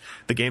characters.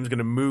 The game's going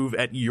to move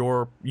at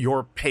your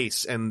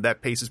pace, and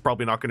that pace is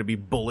probably not going to be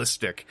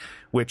ballistic,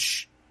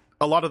 which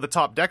a lot of the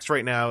top decks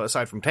right now,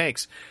 aside from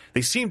tanks,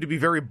 they seem to be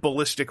very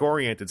ballistic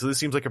oriented. So this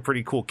seems like a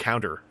pretty cool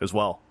counter as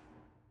well.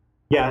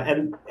 Yeah,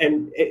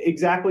 and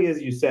exactly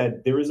as you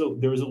said, there is a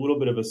little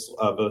bit of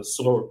a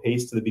slower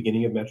pace to the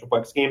beginning of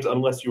Metroplex games,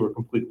 unless you were a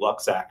complete luck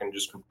sack and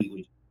just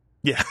completely.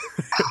 Yeah,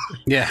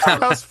 yeah.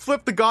 I was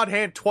flipped the God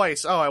Hand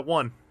twice. Oh, I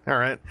won. All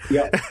right.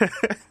 Yeah.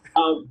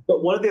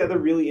 But one of the other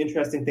really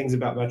interesting things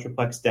about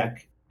Metroplex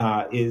deck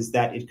is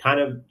that it kind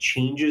of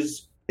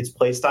changes its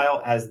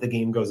playstyle as the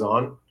game goes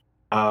on.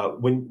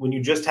 When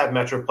you just have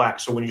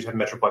Metroplex, or when you just have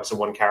Metroplex in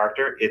one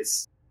character,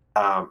 it's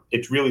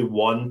really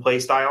one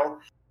playstyle.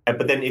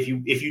 But then if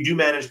you do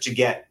manage to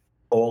get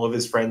all of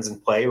his friends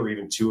in play, or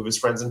even 2 of his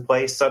friends in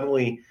play,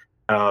 suddenly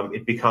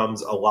it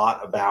becomes a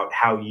lot about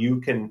how you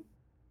can,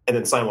 and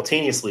then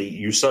simultaneously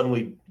you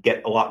suddenly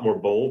get a lot more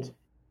bold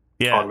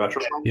on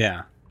Metroplex.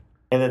 Yeah.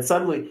 And then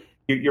suddenly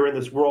you're in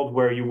this world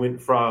where you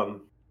went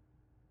from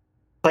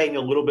playing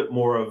a little bit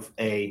more of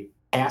a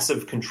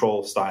passive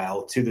control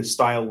style to the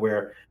style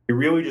where you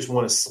really just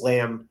want to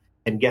slam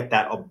and get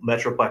that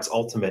Metroplex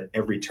ultimate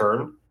every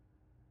turn,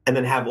 and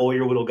then have all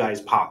your little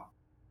guys pile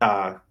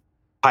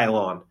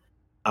on,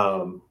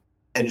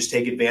 and just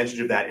take advantage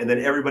of that, and then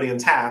everybody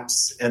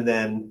untaps, and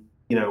then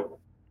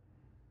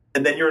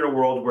and then you're in a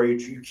world where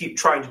you keep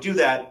trying to do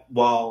that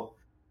while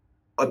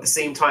at the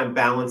same time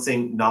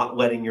balancing not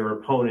letting your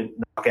opponent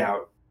knock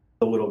out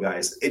the little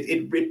guys.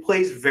 It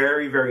plays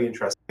very, very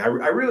interesting. I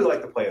really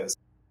like the play of this.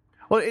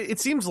 Well, it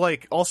seems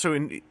like also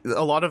in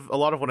a lot of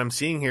what I'm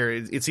seeing here,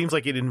 it seems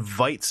like it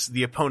invites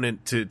the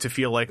opponent to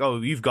feel like,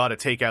 oh, you've got to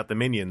take out the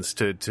minions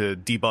to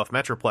debuff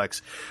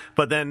Metroplex.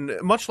 But then,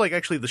 much like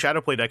actually the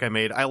Shadowplay deck I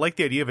made, I like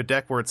the idea of a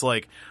deck where it's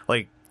like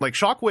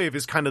Shockwave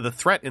is kind of the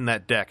threat in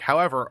that deck.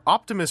 However,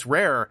 Optimus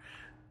Rare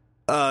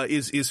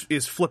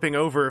is flipping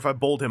over. If I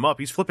bold him up,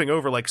 he's flipping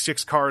over like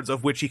 6 cards,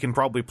 of which he can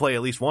probably play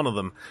at least one of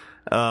them.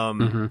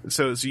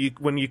 So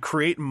when you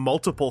create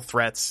multiple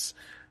threats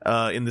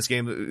in this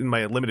game, in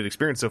my limited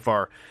experience so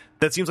far,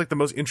 that seems like the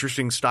most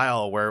interesting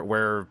style,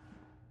 where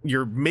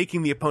you're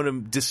making the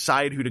opponent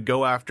decide who to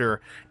go after,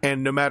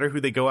 and no matter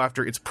who they go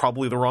after, it's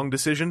probably the wrong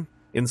decision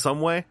in some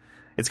way.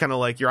 It's kind of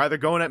like you're either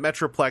going at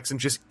Metroplex and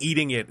just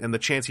eating it, and the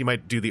chance he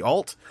might do the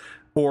ult,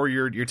 or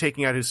you're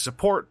taking out his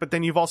support, but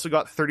then you've also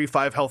got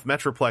 35 health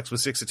Metroplex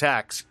with 6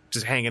 attacks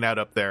just hanging out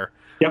up there.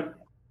 Yep.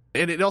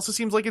 And it also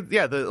seems like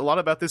a lot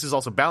about this is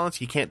also balance.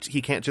 He can't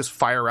just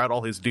fire out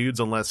all his dudes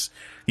unless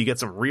you get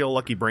some real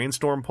lucky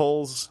brainstorm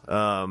pulls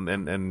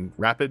and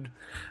rapid.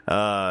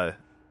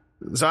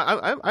 So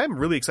I'm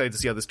really excited to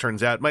see how this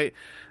turns out. I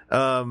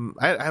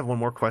have one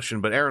more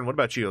question, but Aaron, what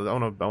about you? I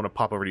want to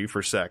pop over to you for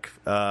a sec.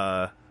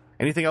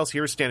 Anything else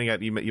here standing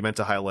out you meant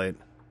to highlight?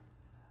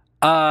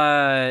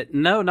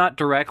 No, not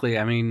directly.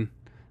 I mean,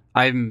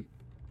 I'm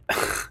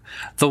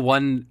the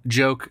one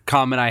joke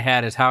comment I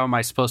had is how am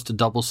I supposed to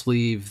double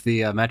sleeve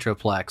the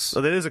Metroplex?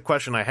 So that is a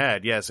question I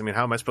had. Yes, I mean,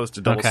 how am I supposed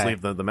to double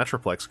sleeve the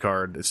Metroplex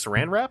card? Is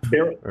Saran wrap?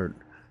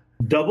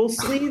 Double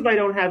sleeve, I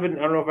don't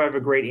know if I have a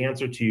great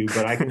answer to you,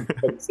 but I can.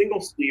 But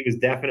single sleeve is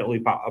definitely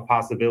a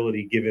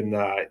possibility, given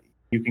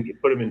you can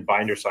put them in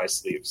binder size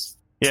sleeves.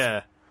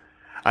 Yeah,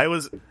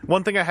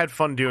 one thing I had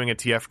fun doing at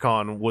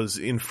TFCon was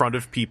in front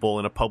of people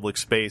in a public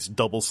space,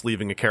 double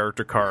sleeving a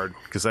character card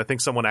because I think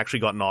someone actually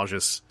got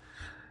nauseous.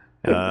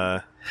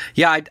 Yeah,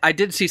 I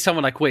did see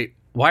someone like, wait,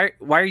 why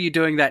are you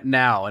doing that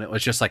now? And it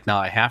was just like, no,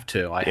 I have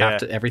to.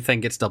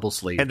 Everything gets double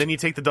sleeved. And then you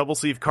take the double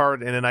sleeve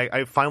card, and then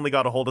I finally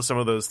got a hold of some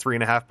of those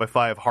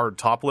 3.5x5 hard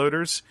top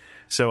loaders.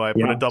 So I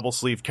put a double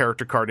sleeve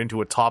character card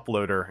into a top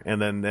loader,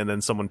 and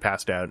then someone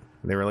passed out.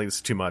 They were like, "This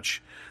is too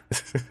much."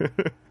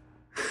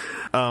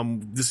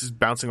 This is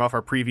bouncing off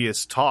our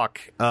previous talk.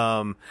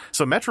 So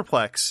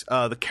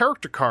Metroplex, the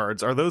character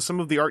cards, are those some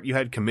of the art you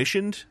had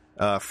commissioned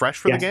fresh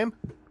for the game?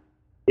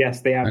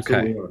 Yes, they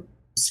absolutely are.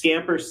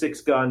 Scamper,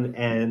 Six Gun,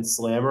 and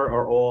Slammer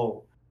are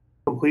all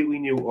completely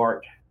new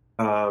art,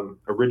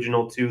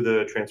 original to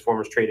the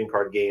Transformers trading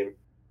card game,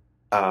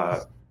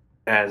 and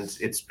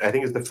I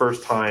think it's the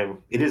first time.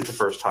 It is the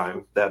first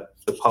time that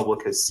the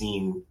public has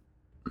seen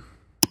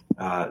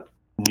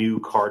new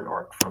card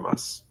art from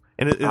us.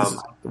 And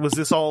was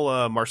this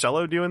all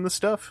Marcelo doing this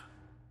stuff?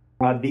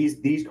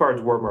 These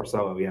cards were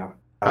Marcelo, yeah.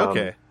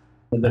 Okay.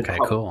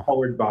 Cool.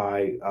 Colored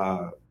by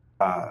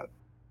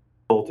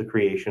Volta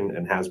Creation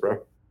and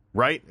Hasbro.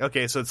 Right.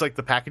 Okay. So it's like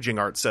the packaging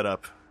art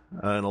setup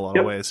in a lot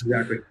of ways.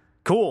 Exactly.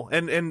 Cool.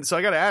 And so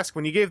I got to ask,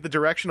 when you gave the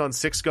direction on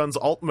Six Gun's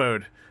alt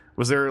mode,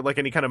 was there like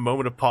any kind of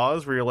moment of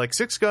pause where you're like,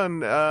 Six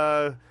Gun,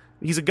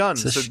 he's a gun.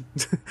 So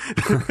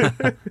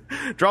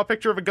draw a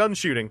picture of a gun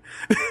shooting.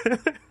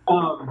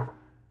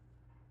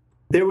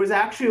 There was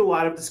actually a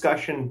lot of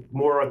discussion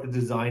more at the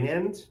design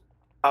end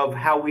of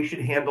how we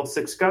should handle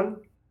Six Gun.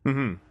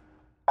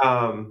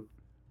 Mm-hmm.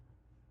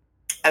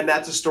 And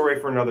that's a story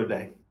for another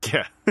day.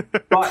 Yeah.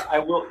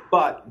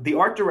 But the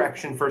art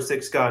direction for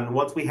Six Gun,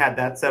 once we had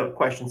that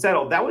question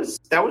settled, that was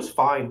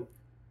fine.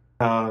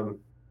 I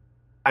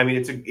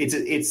mean,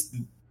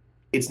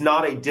 it's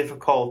not a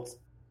difficult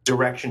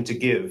direction to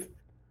give.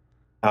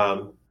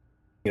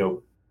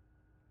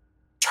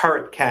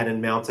 Turret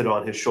cannon mounted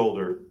on his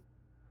shoulder,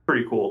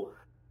 pretty cool.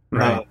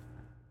 Right.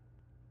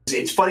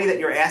 It's funny that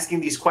you're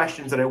asking these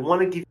questions, and I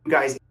want to give you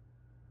guys,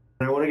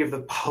 and I want to give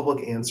the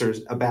public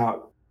answers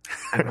about.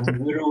 I'm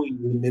literally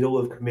in the middle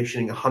of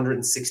commissioning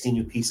 160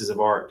 new pieces of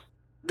art,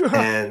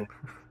 and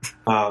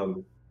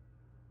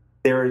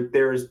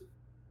there's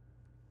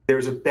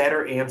a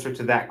better answer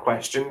to that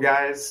question,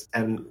 guys.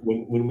 And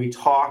when we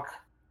talk,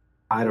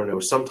 I don't know,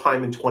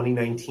 sometime in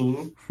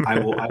 2019, I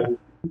will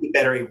be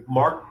better.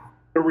 Mark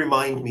will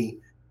remind me,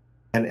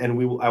 and I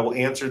will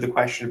answer the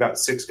question about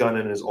Six Gun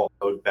and his alt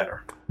mode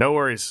better. No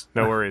worries.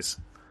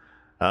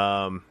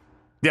 Yeah.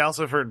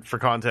 Also for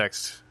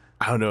context.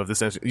 I don't know if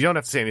this you don't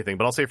have to say anything,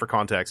 but I'll say for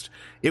context,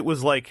 it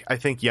was like, I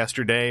think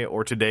yesterday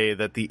or today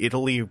that the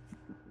Italy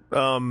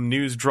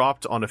news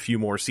dropped on a few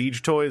more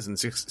Siege toys, and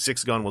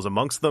Six Gun was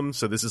amongst them.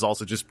 So this has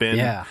also just been,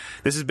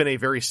 this has been a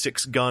very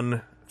Six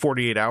Gun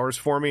 48 hours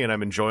for me, and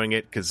I'm enjoying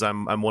it because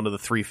I'm one of the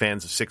 3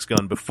 fans of Six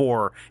Gun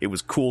before it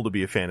was cool to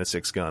be a fan of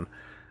Six Gun.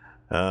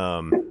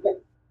 I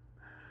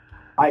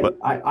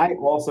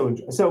also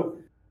enjoy. So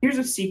here's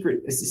a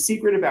secret. It's a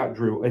secret about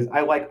Drew is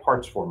I like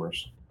parts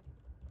formers.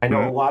 I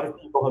know a lot of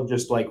people have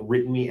just like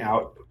written me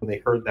out when they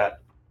heard that,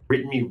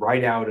 written me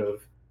right out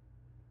of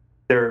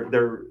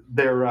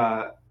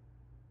their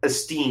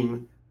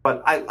esteem.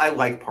 But I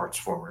like parts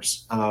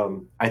formers.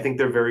 I think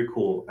they're very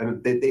cool,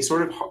 and they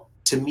sort of,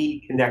 to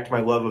me, connect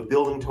my love of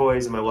building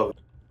toys and my love of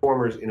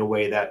formers in a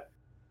way that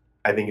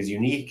I think is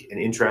unique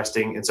and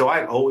interesting. And so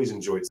I always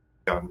enjoyed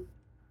Gun.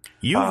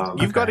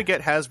 You've got to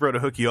get Hasbro to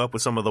hook you up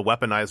with some of the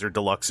Weaponizer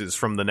Deluxes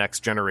from the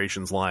next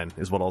generation's line,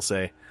 is what I'll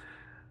say.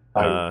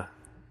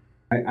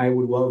 I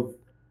would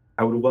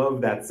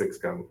love that Six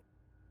Gun.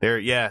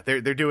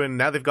 They're doing,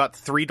 now they've got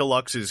 3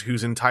 Deluxes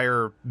whose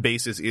entire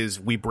basis is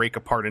we break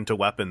apart into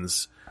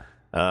weapons.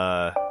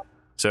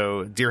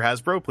 So dear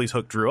Hasbro, please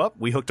hook Drew up.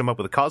 We hooked him up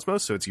with a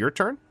Cosmos, so it's your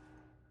turn.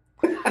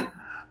 There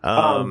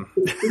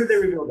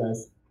we go,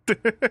 guys.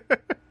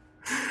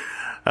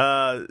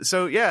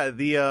 So yeah,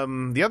 the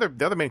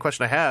other main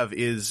question I have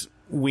is,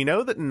 we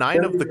know that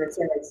 9 of the...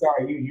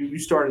 Sorry, you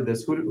started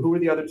this. Who were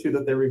the other 2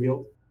 that they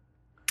revealed?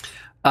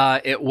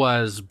 It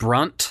was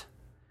Brunt.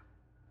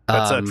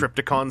 That's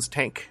Triptychon's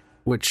tank.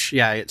 That's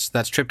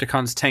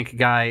Triptychon's tank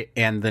guy,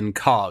 and then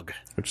Cog,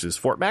 which is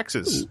Fort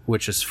Max's.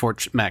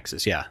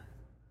 Yeah.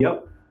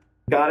 Yep.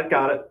 Got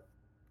it.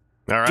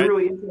 All right. It's a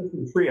really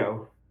interesting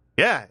trio.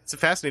 Yeah, it's a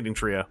fascinating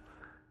trio.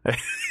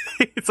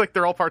 It's like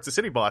they're all parts of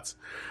City Bots.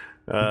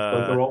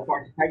 They're all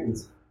parts of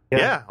Titans.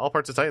 Yeah, all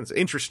parts of Titans.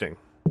 Interesting.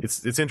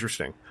 It's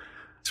interesting.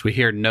 So we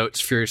hear notes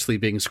furiously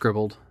being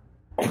scribbled.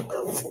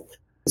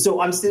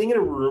 So I'm sitting in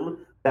a room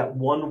that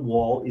one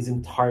wall is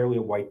entirely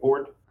a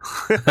whiteboard.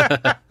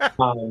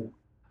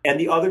 And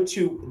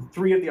the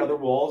three of the other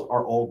walls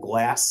are all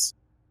glass.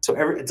 So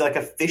it's like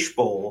a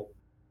fishbowl.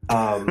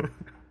 But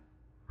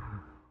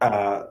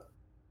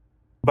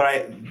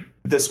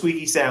the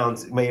squeaky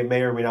sounds may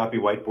or may not be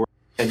whiteboard.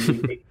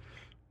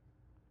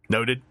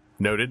 Noted.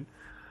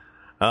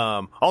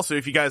 Also,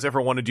 if you guys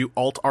ever want to do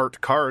alt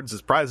art cards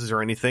as prizes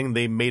or anything,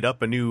 they made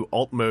up a new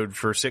alt mode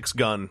for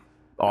 6-gun.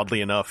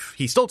 Oddly enough,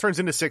 he still turns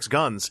into 6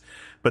 guns,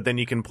 but then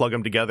you can plug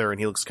them together, and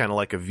he looks kind of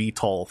like a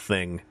VTOL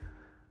thing.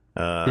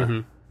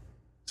 So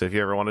if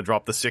you ever want to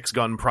drop the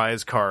 6-gun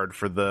prize card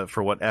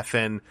for what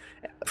FN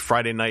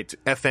Friday night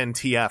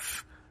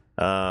FNTF,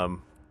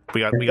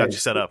 we got you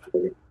set up.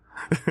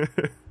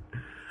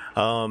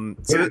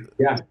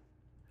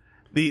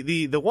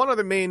 The one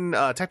other main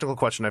technical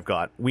question I've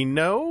got: we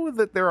know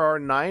that there are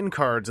 9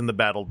 cards in the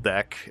battle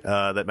deck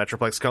that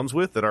Metroplex comes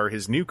with that are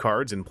his new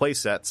cards in play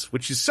sets,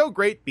 which is so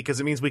great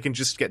because it means we can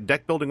just get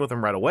deck building with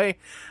them right away.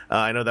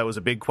 I know that was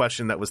a big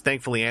question that was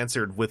thankfully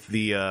answered with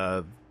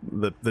the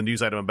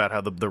news item about how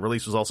the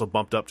release was also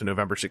bumped up to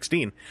November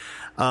 16.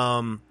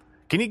 Can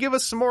you give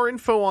us some more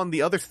info on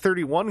the other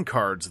 31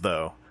 cards,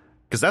 though?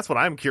 Because that's what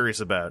I'm curious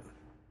about.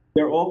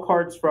 They're all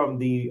cards from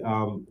the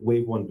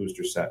Wave 1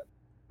 booster set.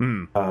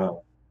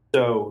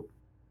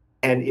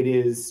 And it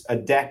is a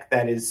deck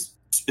that is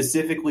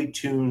specifically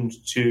tuned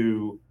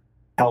to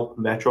help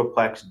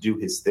Metroplex do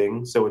his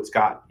thing. So it's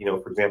got,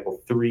 for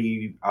example,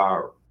 3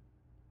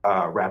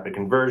 rapid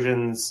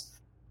conversions,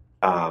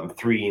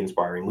 3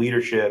 inspiring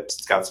leaderships.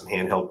 It's got some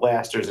handheld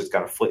blasters. It's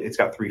got 3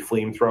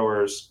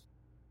 flamethrowers.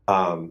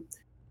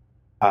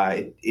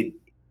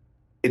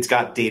 It's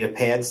got data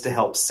pads to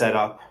help set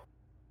up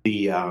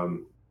the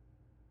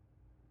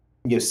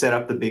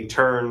big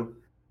turn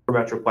for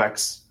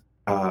Metroplex.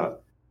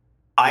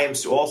 I am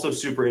also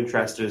super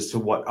interested as to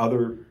what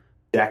other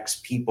decks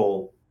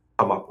people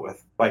come up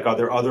with. Like, are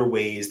there other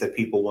ways that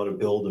people want to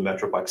build a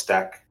Metroplex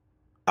deck,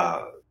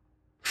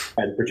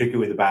 and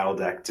particularly the battle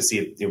deck, to see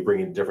if you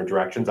bring in different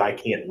directions? I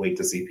can't wait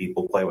to see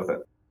people play with it.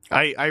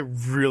 I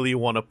really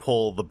want to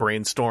pull the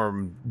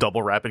Brainstorm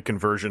double rapid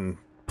conversion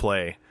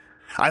play.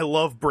 I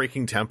love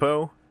breaking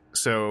tempo,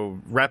 so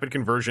rapid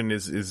conversion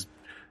is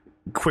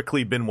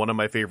quickly been one of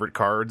my favorite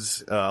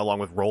cards, along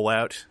with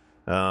rollout.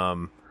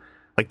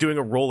 Like doing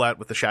a rollout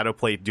with the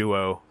Shadowplate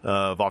duo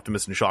of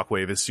Optimus and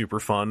Shockwave is super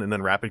fun, and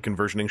then rapid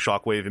conversioning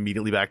Shockwave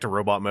immediately back to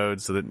robot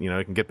mode so that he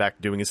can get back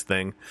to doing his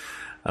thing,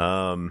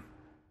 or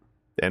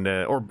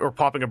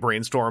popping a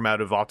Brainstorm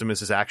out of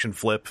Optimus's action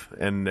flip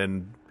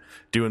and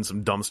doing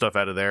some dumb stuff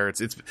out of there.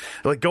 It's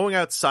like going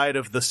outside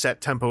of the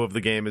set tempo of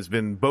the game has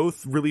been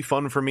both really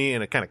fun for me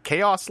in a kind of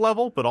chaos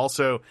level, but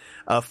also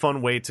a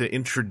fun way to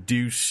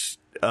introduce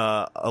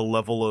a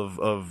level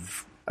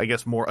of I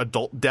guess more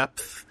adult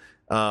depth.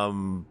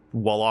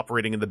 While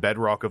operating in the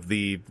bedrock of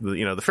the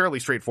fairly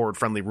straightforward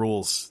friendly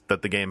rules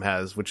that the game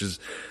has, which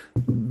has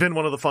been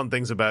one of the fun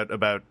things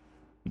about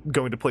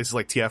going to places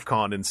like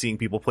TFCon and seeing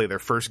people play their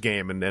first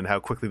game and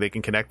how quickly they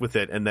can connect with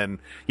it, and then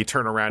you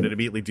turn around and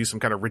immediately do some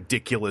kind of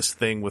ridiculous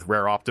thing with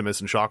Rare Optimus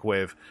and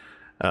Shockwave.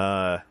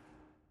 The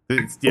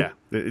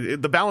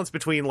balance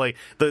between like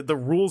the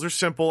rules are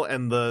simple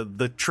and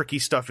the tricky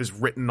stuff is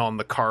written on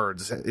the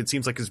cards, it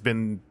seems like has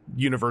been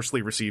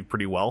universally received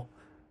pretty well.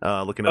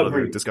 Looking at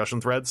other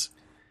discussion threads,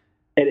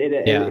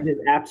 it has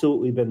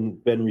absolutely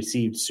been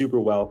received super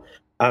well.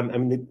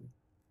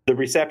 The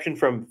reception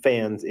from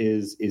fans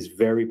is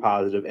very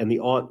positive, and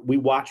we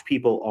watch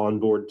people on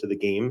board to the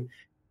game,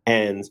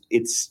 and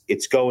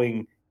it's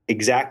going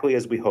exactly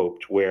as we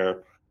hoped.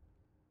 Where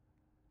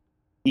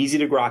easy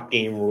to grok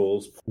game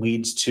rules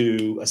leads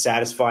to a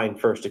satisfying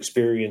first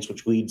experience,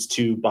 which leads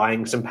to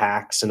buying some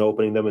packs and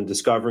opening them and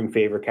discovering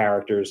favorite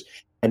characters.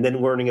 And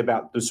then learning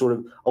about the sort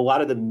of a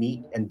lot of the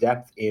meat and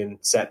depth in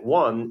set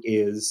 1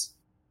 is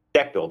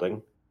deck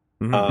building.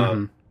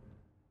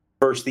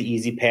 First, the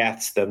easy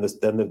paths, then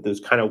those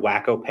kind of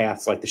wacko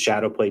paths like the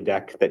Shadowplay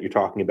deck that you're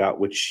talking about,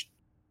 which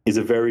is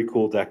a very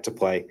cool deck to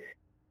play.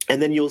 And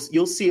then you'll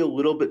see a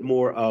little bit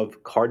more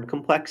of card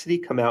complexity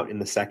come out in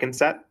the second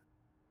set,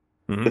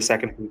 the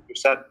second feature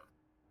set,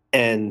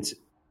 and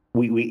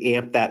we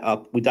amp that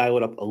up. We dial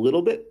it up a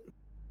little bit.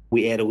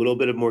 We add a little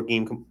bit of more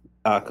game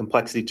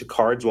complexity to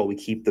cards while we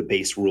keep the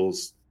base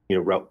rules,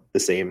 the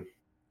same.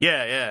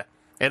 Yeah.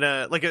 And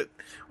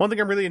one thing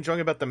I'm really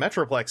enjoying about the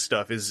Metroplex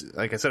stuff is,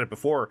 like I said it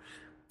before,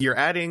 you're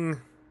adding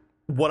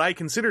what I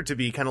consider to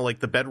be kind of like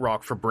the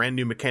bedrock for brand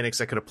new mechanics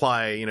that could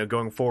apply,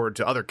 going forward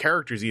to other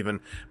characters even.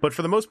 But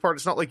for the most part,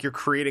 it's not like you're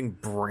creating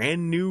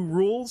brand new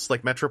rules.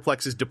 Like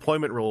Metroplex's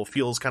deployment rule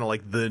feels kind of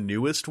like the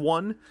newest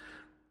one.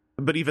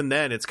 But even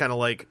then, it's kind of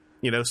like,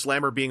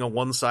 Slammer being a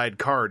one-side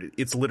card,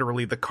 it's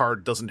literally the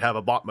card doesn't have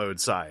a bot mode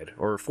side.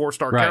 Or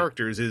 4-star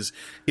characters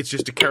it's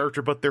just a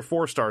character, but they're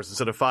 4 stars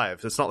instead of 5.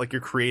 So it's not like you're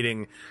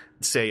creating,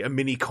 say, a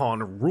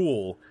mini-con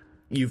rule.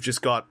 you've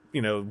just got,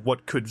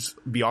 what could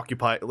be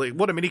occupied, like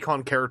what a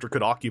Minicon character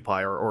could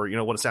occupy, or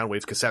what a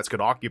Soundwaves cassettes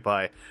could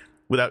occupy,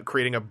 without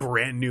creating a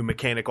brand new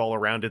mechanic all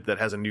around it that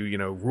has a new,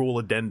 rule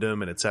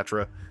addendum and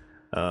etc.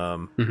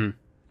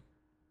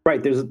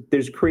 Right.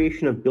 There's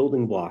creation of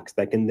building blocks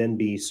that can then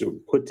be sort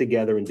of put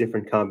together in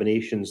different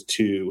combinations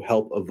to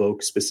help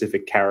evoke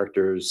specific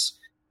characters,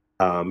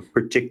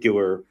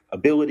 particular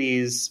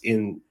abilities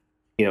in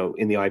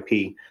the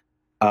IP,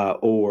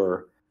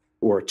 or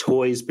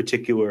toys,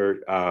 particular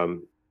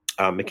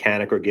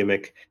mechanic or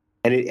gimmick,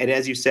 and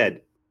as you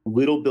said,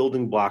 little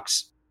building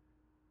blocks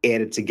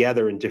added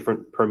together in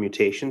different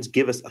permutations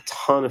give us a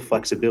ton of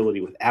flexibility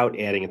without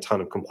adding a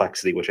ton of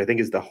complexity, which I think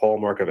is the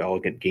hallmark of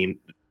elegant game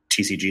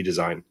TCG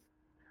design.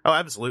 Oh,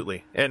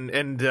 absolutely.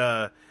 And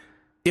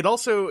it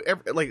also,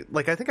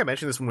 like I think I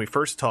mentioned this when we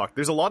first talked,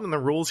 there's a lot in the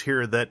rules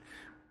here that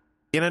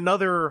in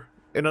another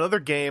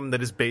game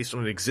that is based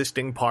on an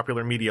existing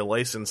popular media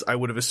license, I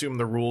would have assumed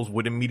the rules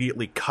would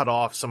immediately cut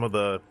off some of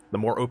the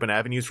more open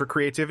avenues for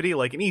creativity.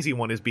 Like an easy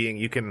one is being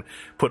you can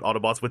put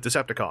Autobots with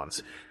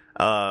Decepticons.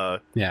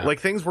 Like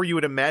things where you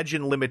would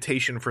imagine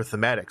limitation for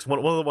thematics. One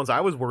of the ones I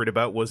was worried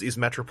about was, is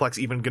Metroplex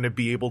even going to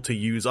be able to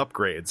use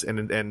upgrades?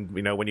 And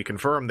when you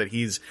confirm that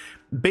he's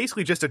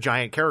basically just a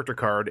giant character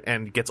card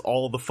and gets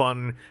all the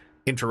fun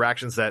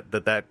interactions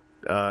that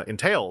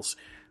entails,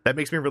 that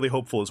makes me really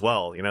hopeful as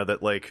well.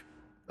 That like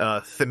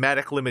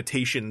thematic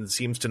limitation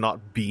seems to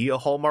not be a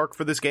hallmark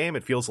for this game.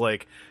 It feels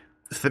like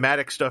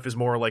thematic stuff is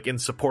more like in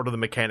support of the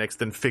mechanics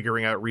than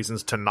figuring out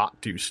reasons to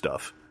not do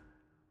stuff.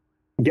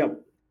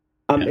 Yep.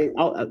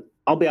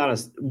 I'll be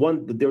honest.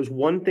 There's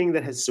one thing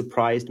that has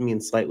surprised me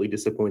and slightly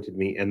disappointed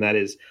me, and that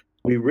is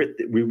we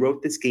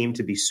wrote this game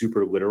to be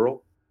super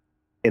literal,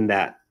 in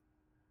that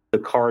the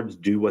cards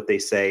do what they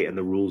say and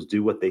the rules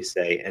do what they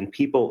say, and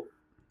people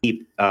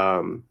keep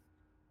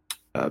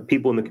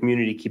people in the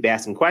community keep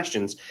asking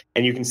questions,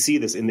 and you can see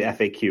this in the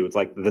FAQ. It's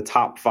like the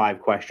top 5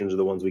 questions are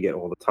the ones we get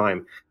all the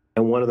time,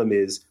 and one of them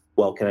is,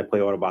 well, can I play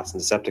Autobots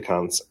and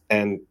Decepticons?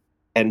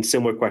 And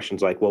similar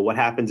questions like, well, what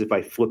happens if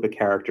I flip a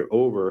character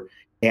over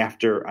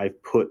after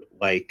I've put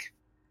like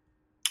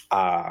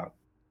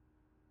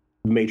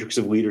Matrix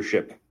of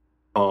Leadership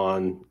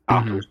on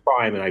Optimus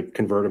Prime and I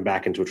convert him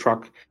back into a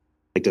truck?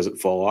 Like, does it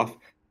fall off?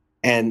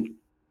 And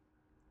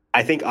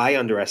I think I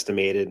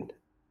underestimated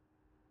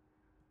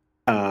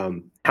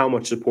how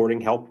much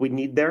supporting help we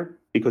need there,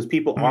 because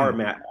people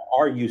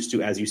are used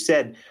to, as you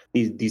said,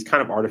 these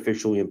kind of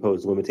artificially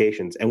imposed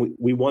limitations, and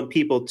we want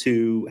people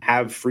to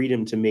have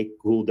freedom to make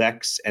cool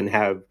decks and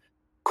have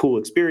cool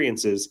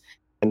experiences,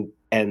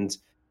 and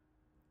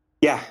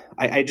yeah,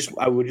 I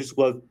would just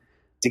love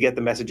to get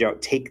the message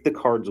out. Take the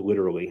cards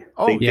literally.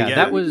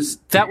 That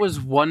was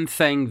one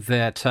thing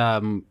that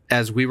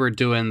as we were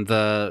doing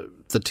the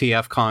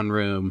TFCon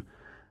room,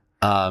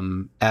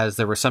 as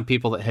there were some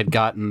people that had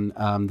gotten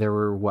there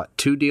were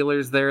 2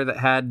 dealers there that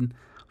had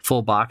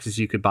full boxes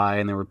you could buy,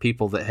 and there were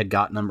people that had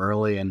gotten them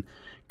early and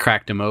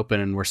cracked them open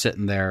and were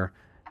sitting there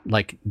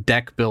like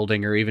deck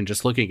building or even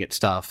just looking at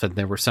stuff, and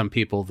there were some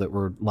people that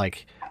were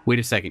like, wait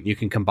a second, you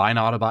can combine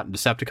Autobot and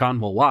Decepticon?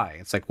 Well, why?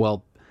 It's like,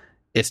 well,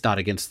 it's not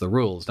against the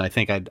rules. And I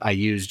think I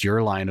used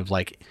your line of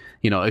like,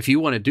 if you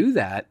want to do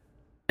that,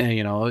 and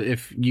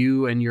if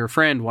you and your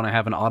friend want to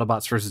have an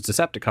Autobots versus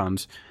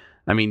Decepticons,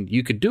 I mean,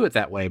 you could do it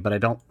that way, but I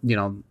don't,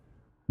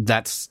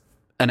 that's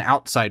an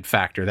outside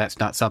factor. That's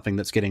not something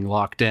that's getting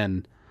locked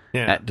in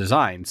at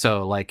design.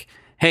 So like,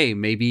 hey,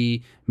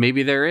 maybe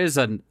there is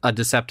a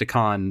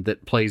Decepticon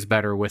that plays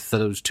better with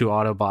those 2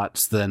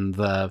 Autobots than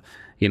the,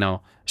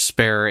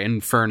 spare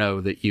Inferno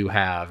that you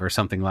have or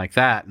something like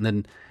that. And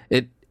then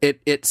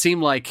it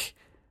seemed like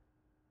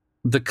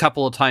the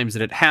couple of times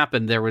that it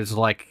happened, there was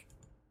like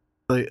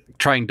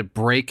trying to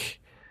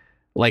break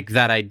like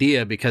that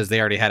idea because they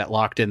already had it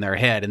locked in their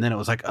head. And then it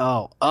was like,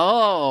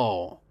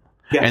 oh.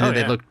 Yeah, and then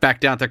they look back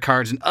down at their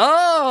cards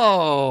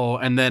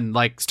and then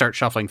like start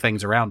shuffling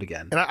things around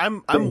again. And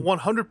I'm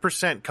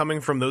 100% coming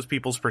from those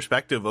people's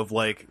perspective of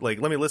like let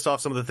me list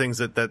off some of the things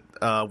that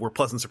were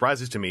pleasant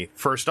surprises to me.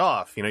 First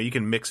off, you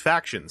can mix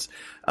factions.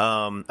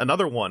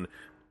 Another one,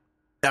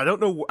 I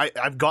don't know,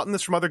 I've gotten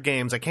this from other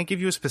games. I can't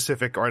give you a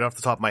specific right off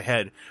the top of my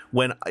head.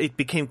 When it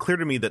became clear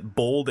to me that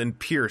Bold and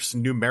Pierce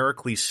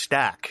numerically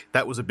stack,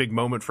 that was a big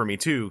moment for me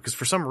too, because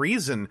for some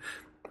reason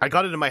I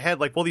got it in my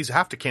head like, well, these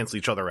have to cancel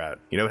each other out.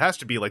 It has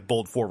to be like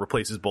Bold 4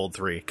 replaces Bold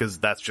 3, because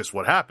that's just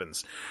what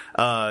happens.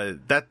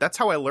 That's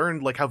how I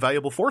learned like how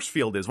valuable Force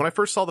Field is. When I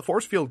first saw the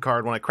Force Field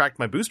card, when I cracked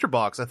my booster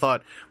box, I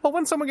thought, well,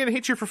 when's someone going to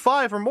hit you for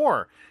 5 or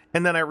more?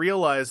 And then I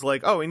realized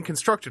like, oh, in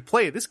constructed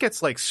play, this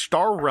gets like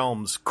Star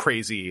Realms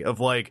crazy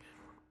of like,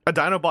 a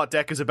Dinobot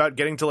deck is about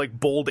getting to like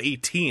Bold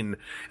 18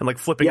 and like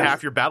flipping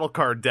half your battle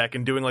card deck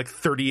and doing like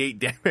 38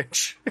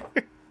 damage.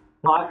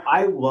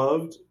 I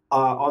loved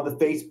on the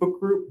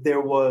Facebook group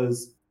there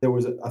was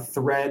a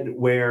thread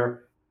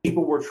where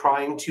people were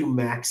trying to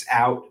max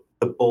out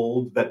the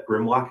Bold that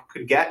Grimlock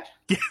could get.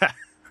 Yeah,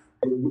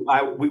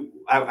 I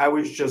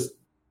was just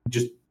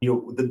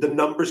the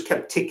numbers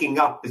kept ticking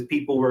up as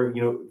people were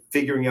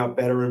figuring out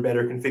better and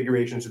better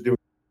configurations to do it.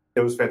 It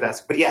was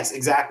fantastic. But yes,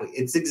 exactly.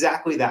 It's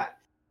exactly that.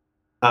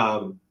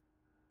 And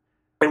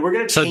we're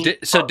going to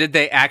So did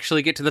they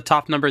actually get to the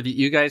top number that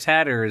you guys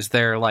had, or is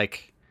there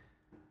like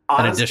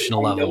an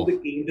additional level? The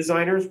game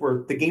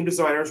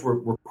designers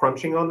were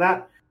crunching on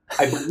that.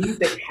 I believe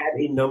they had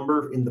a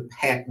number in the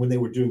past when they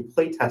were doing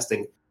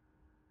playtesting.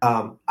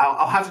 I'll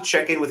have to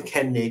check in with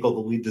Ken Nagel,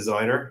 the lead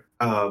designer,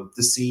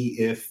 to see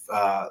if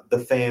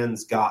the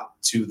fans got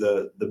to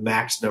the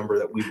max number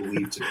that we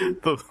believe to be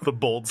the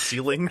bold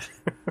ceiling.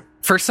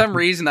 For some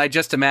reason, I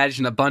just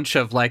imagine a bunch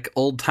of like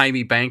old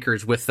timey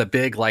bankers with the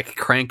big like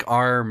crank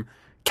arm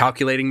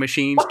calculating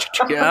machines.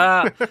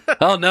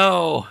 Oh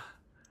no!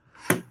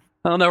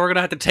 Oh no! We're gonna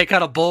have to take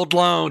out a bold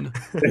loan.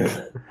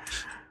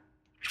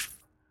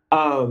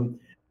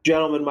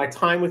 Gentlemen, my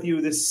time with you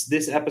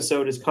this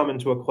episode is coming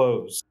to a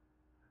close.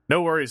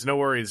 No worries.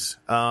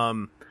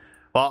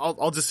 Well,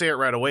 I'll just say it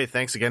right away.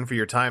 Thanks again for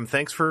your time.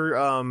 Thanks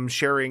for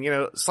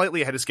sharing,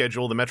 slightly ahead of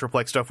schedule, the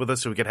Metroplex stuff with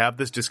us so we could have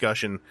this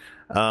discussion.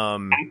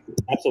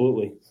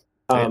 Absolutely.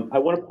 I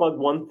want to plug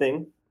one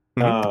thing.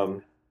 Mm-hmm.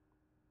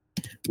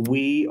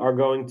 We are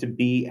going to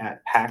be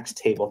at PAX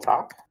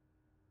Tabletop,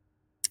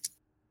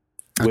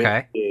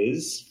 which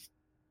is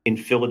in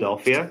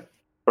Philadelphia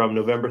from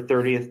November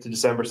 30th to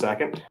December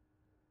 2nd.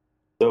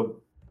 So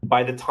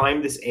by the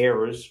time this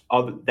airs,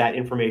 that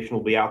information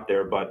will be out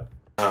there, but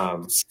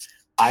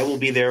I will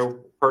be there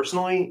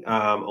personally,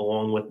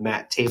 along with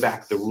Matt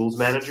Tabak, the rules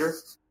manager.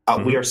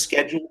 We are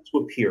scheduled to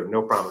appear.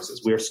 No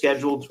promises. We are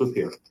scheduled to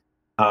appear.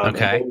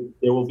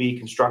 There will be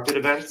constructed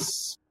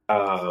events.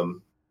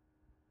 The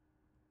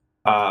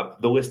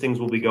listings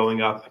will be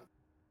going up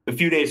a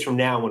few days from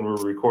now when we're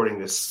recording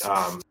this.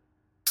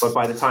 But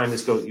by the time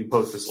you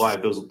post this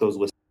live, those listings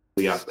will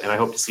be up, and I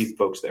hope to see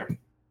folks there.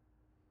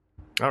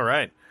 All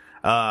right.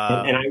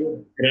 And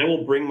I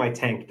will bring my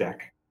tank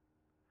deck.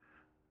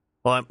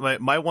 Well,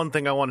 my one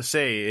thing I want to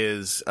say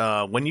is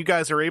when you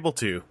guys are able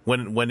to,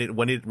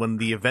 when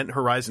the event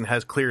horizon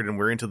has cleared and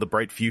we're into the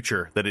bright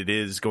future that it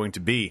is going to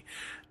be,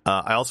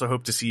 I also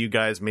hope to see you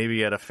guys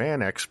maybe at a fan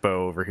expo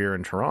over here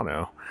in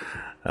Toronto,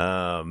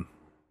 because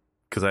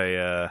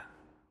I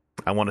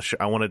want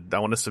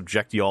to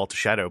subject you all to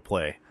shadow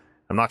play.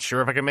 I'm not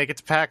sure if I can make it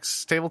to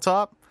PAX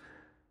Tabletop,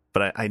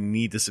 but I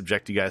need to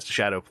subject you guys to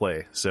shadow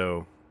play.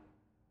 So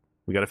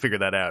we got to figure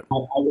that out.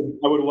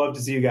 I would love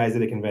to see you guys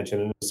at a convention,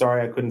 and I'm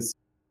sorry I couldn't.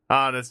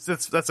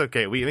 That's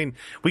okay. We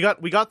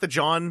got the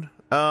John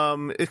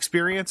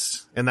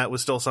experience, and that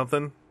was still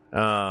something.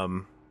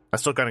 I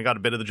still kind of got a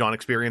bit of the John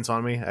experience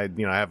on me. I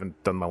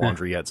haven't done my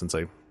laundry yet since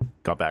I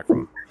got back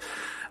from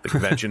the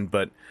convention,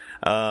 but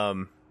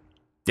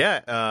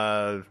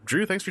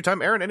Drew, thanks for your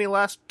time. Aaron, any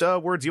last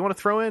words you want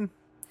to throw in?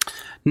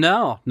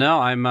 No,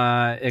 I'm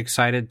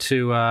excited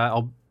to.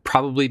 I'll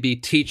probably be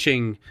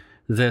teaching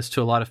this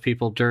to a lot of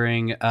people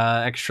during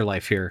Extra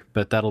Life here,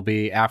 but that'll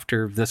be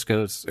after this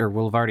goes, or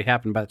will have already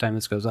happened by the time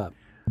this goes up.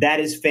 That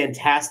is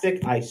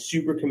fantastic. I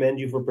super commend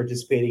you for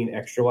participating in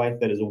Extra Life.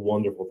 That is a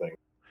wonderful thing.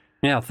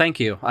 Yeah, thank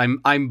you.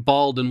 I'm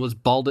bald and was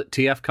bald at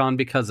TFCon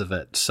because of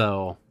it,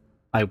 so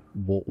I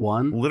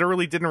won.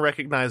 Literally didn't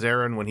recognize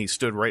Aaron when he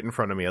stood right in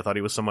front of me. I thought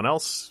he was someone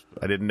else.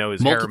 I didn't know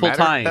his multiple hair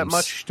mattered times. That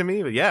much to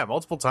me, but yeah,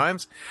 multiple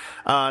times.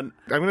 I'm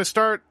going to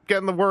start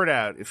getting the word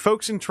out. If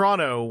folks in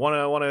Toronto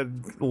want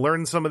to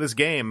learn some of this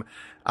game,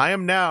 I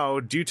am now,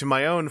 due to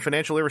my own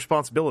financial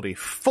irresponsibility,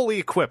 fully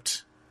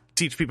equipped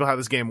to teach people how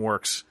this game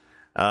works.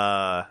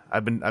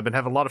 I've been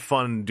having a lot of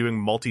fun doing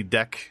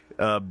multi-deck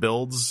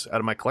builds out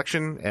of my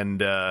collection,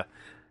 and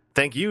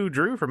thank you,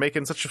 Drew, for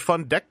making such a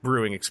fun deck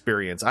brewing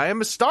experience. I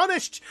am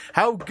astonished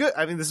how good...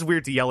 I mean, this is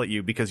weird to yell at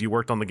you because you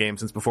worked on the game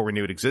since before we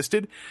knew it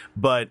existed,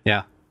 but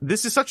yeah,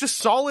 this is such a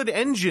solid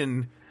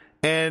engine,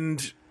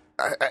 and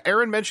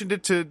Aaron mentioned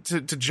it to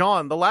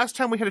John. The last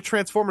time we had a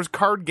Transformers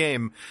card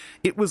game,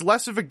 it was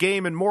less of a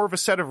game and more of a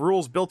set of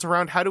rules built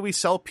around how do we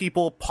sell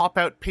people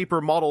pop-out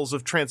paper models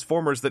of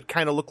Transformers that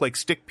kind of look like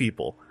stick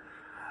people.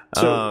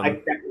 So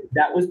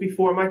that was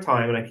before my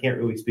time, and I can't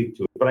really speak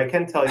to it, but I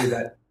can tell you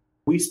that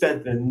we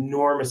spent an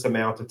enormous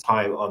amount of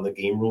time on the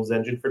game rules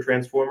engine for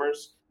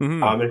Transformers.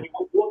 Mm-hmm. And if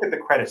you look at the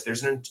credits,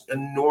 there's an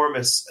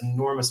enormous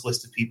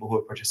list of people who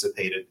have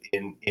participated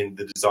in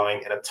the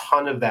design, and a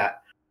ton of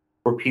that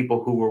were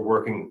people who were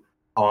working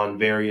on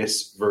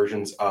various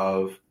versions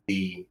of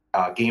the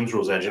games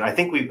rules engine. I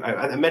think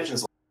I mentioned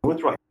this. We went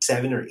through like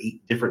 7 or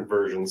 8 different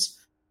versions.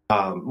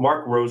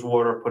 Mark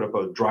Rosewater put up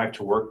a Drive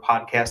to Work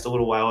podcast a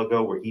little while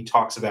ago where he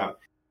talks about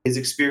his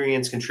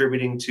experience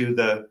contributing to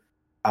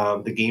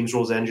the games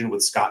rules engine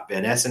with Scott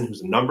Van Essen,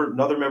 who's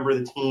another member of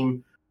the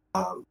team,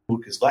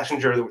 Lucas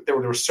Leschinger. There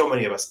were so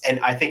many of us,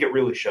 and I think it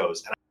really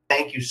shows. And I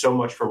thank you so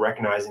much for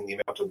recognizing the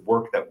amount of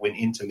work that went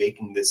into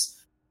making this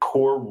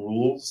core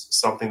rules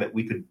something that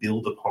we could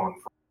build upon.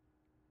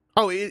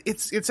 Oh,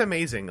 it's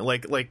amazing.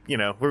 Like we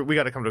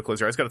got to come to a close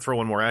here. I just got to throw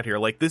one more out here.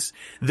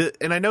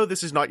 And I know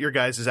this is not your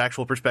guys'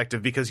 actual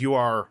perspective because you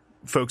are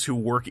folks who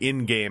work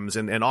in games,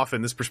 and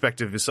often this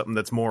perspective is something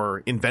that's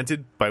more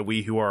invented by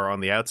we who are on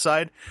the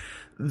outside.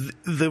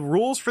 The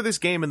rules for this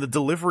game and the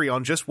delivery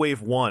on just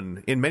Wave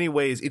 1, in many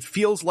ways, it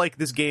feels like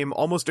this game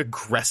almost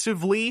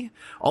aggressively,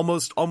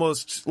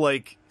 almost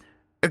like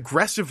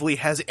aggressively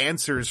has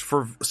answers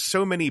for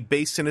so many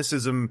base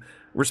cynicism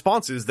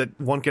responses that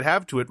one could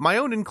have to it, my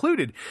own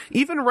included,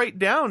 even right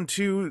down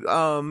to,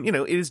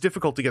 it is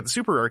difficult to get the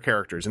super rare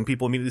characters, and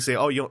people immediately say,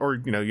 you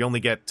only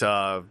get,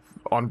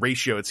 on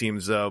ratio, it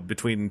seems,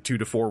 between 2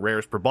 to 4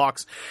 rares per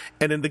box.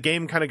 And then the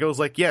game kind of goes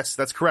like, yes,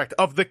 that's correct.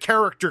 Of the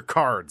character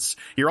cards,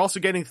 you're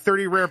also getting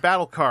 30 rare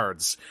battle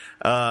cards.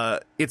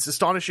 It's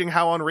astonishing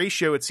how on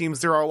ratio it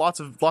seems there are lots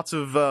of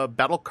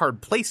battle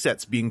card play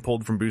sets being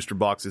pulled from booster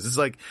boxes. It's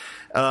like,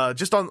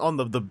 just on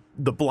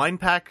the blind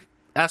pack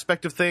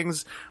aspect of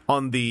things,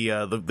 on the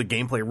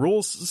gameplay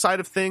rules side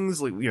of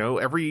things, like,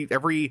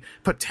 every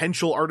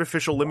potential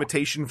artificial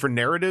limitation for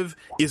narrative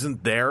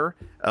isn't there,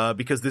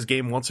 because this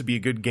game wants to be a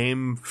good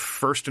game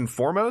first and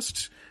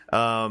foremost.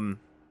 Like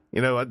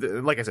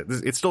I said,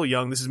 it's still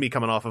young. This is me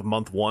coming off of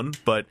month 1,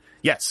 but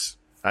yes,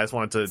 I just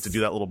wanted to do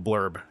that little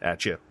blurb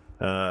at you.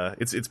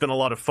 It's been a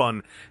lot of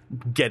fun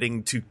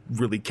getting to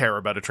really care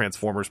about a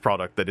Transformers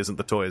product that isn't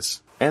the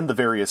toys and the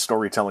various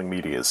storytelling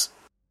medias.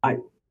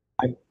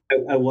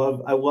 I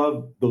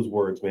love those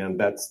words, man.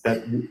 That's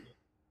and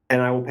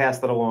I will pass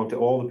that along to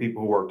all the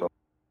people who worked on it.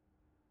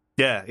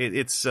 Yeah,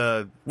 it's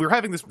we're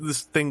having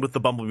this thing with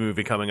the Bumblebee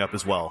movie coming up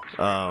as well.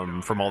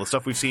 From all the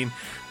stuff we've seen,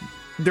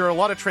 there are a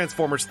lot of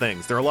Transformers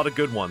things. There are a lot of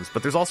good ones,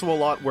 but there's also a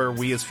lot where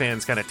we as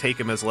fans kind of take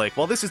them as like,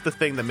 well, this is the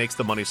thing that makes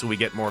the money, so we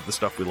get more of the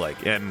stuff we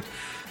like. And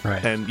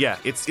right. And yeah,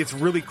 it's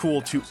really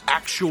cool to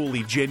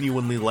actually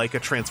genuinely like a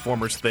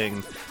Transformers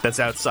thing that's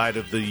outside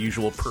of the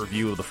usual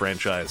purview of the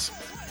franchise.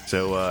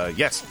 So,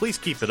 yes, please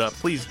keep it up.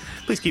 Please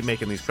keep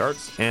making these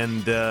cards.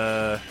 And,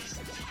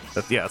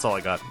 that's all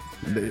I got.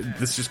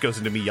 This just goes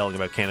into me yelling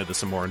about Canada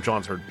some more, and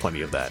John's heard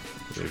plenty of that.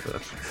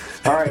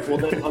 All right, well,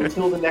 then,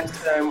 until the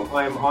next time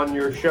I'm on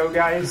your show,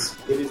 guys,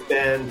 it has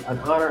been an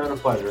honor and a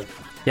pleasure.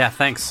 Yeah,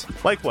 thanks.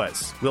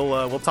 Likewise.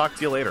 We'll talk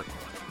to you later.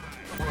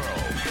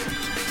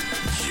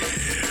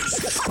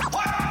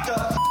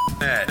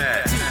 Yes.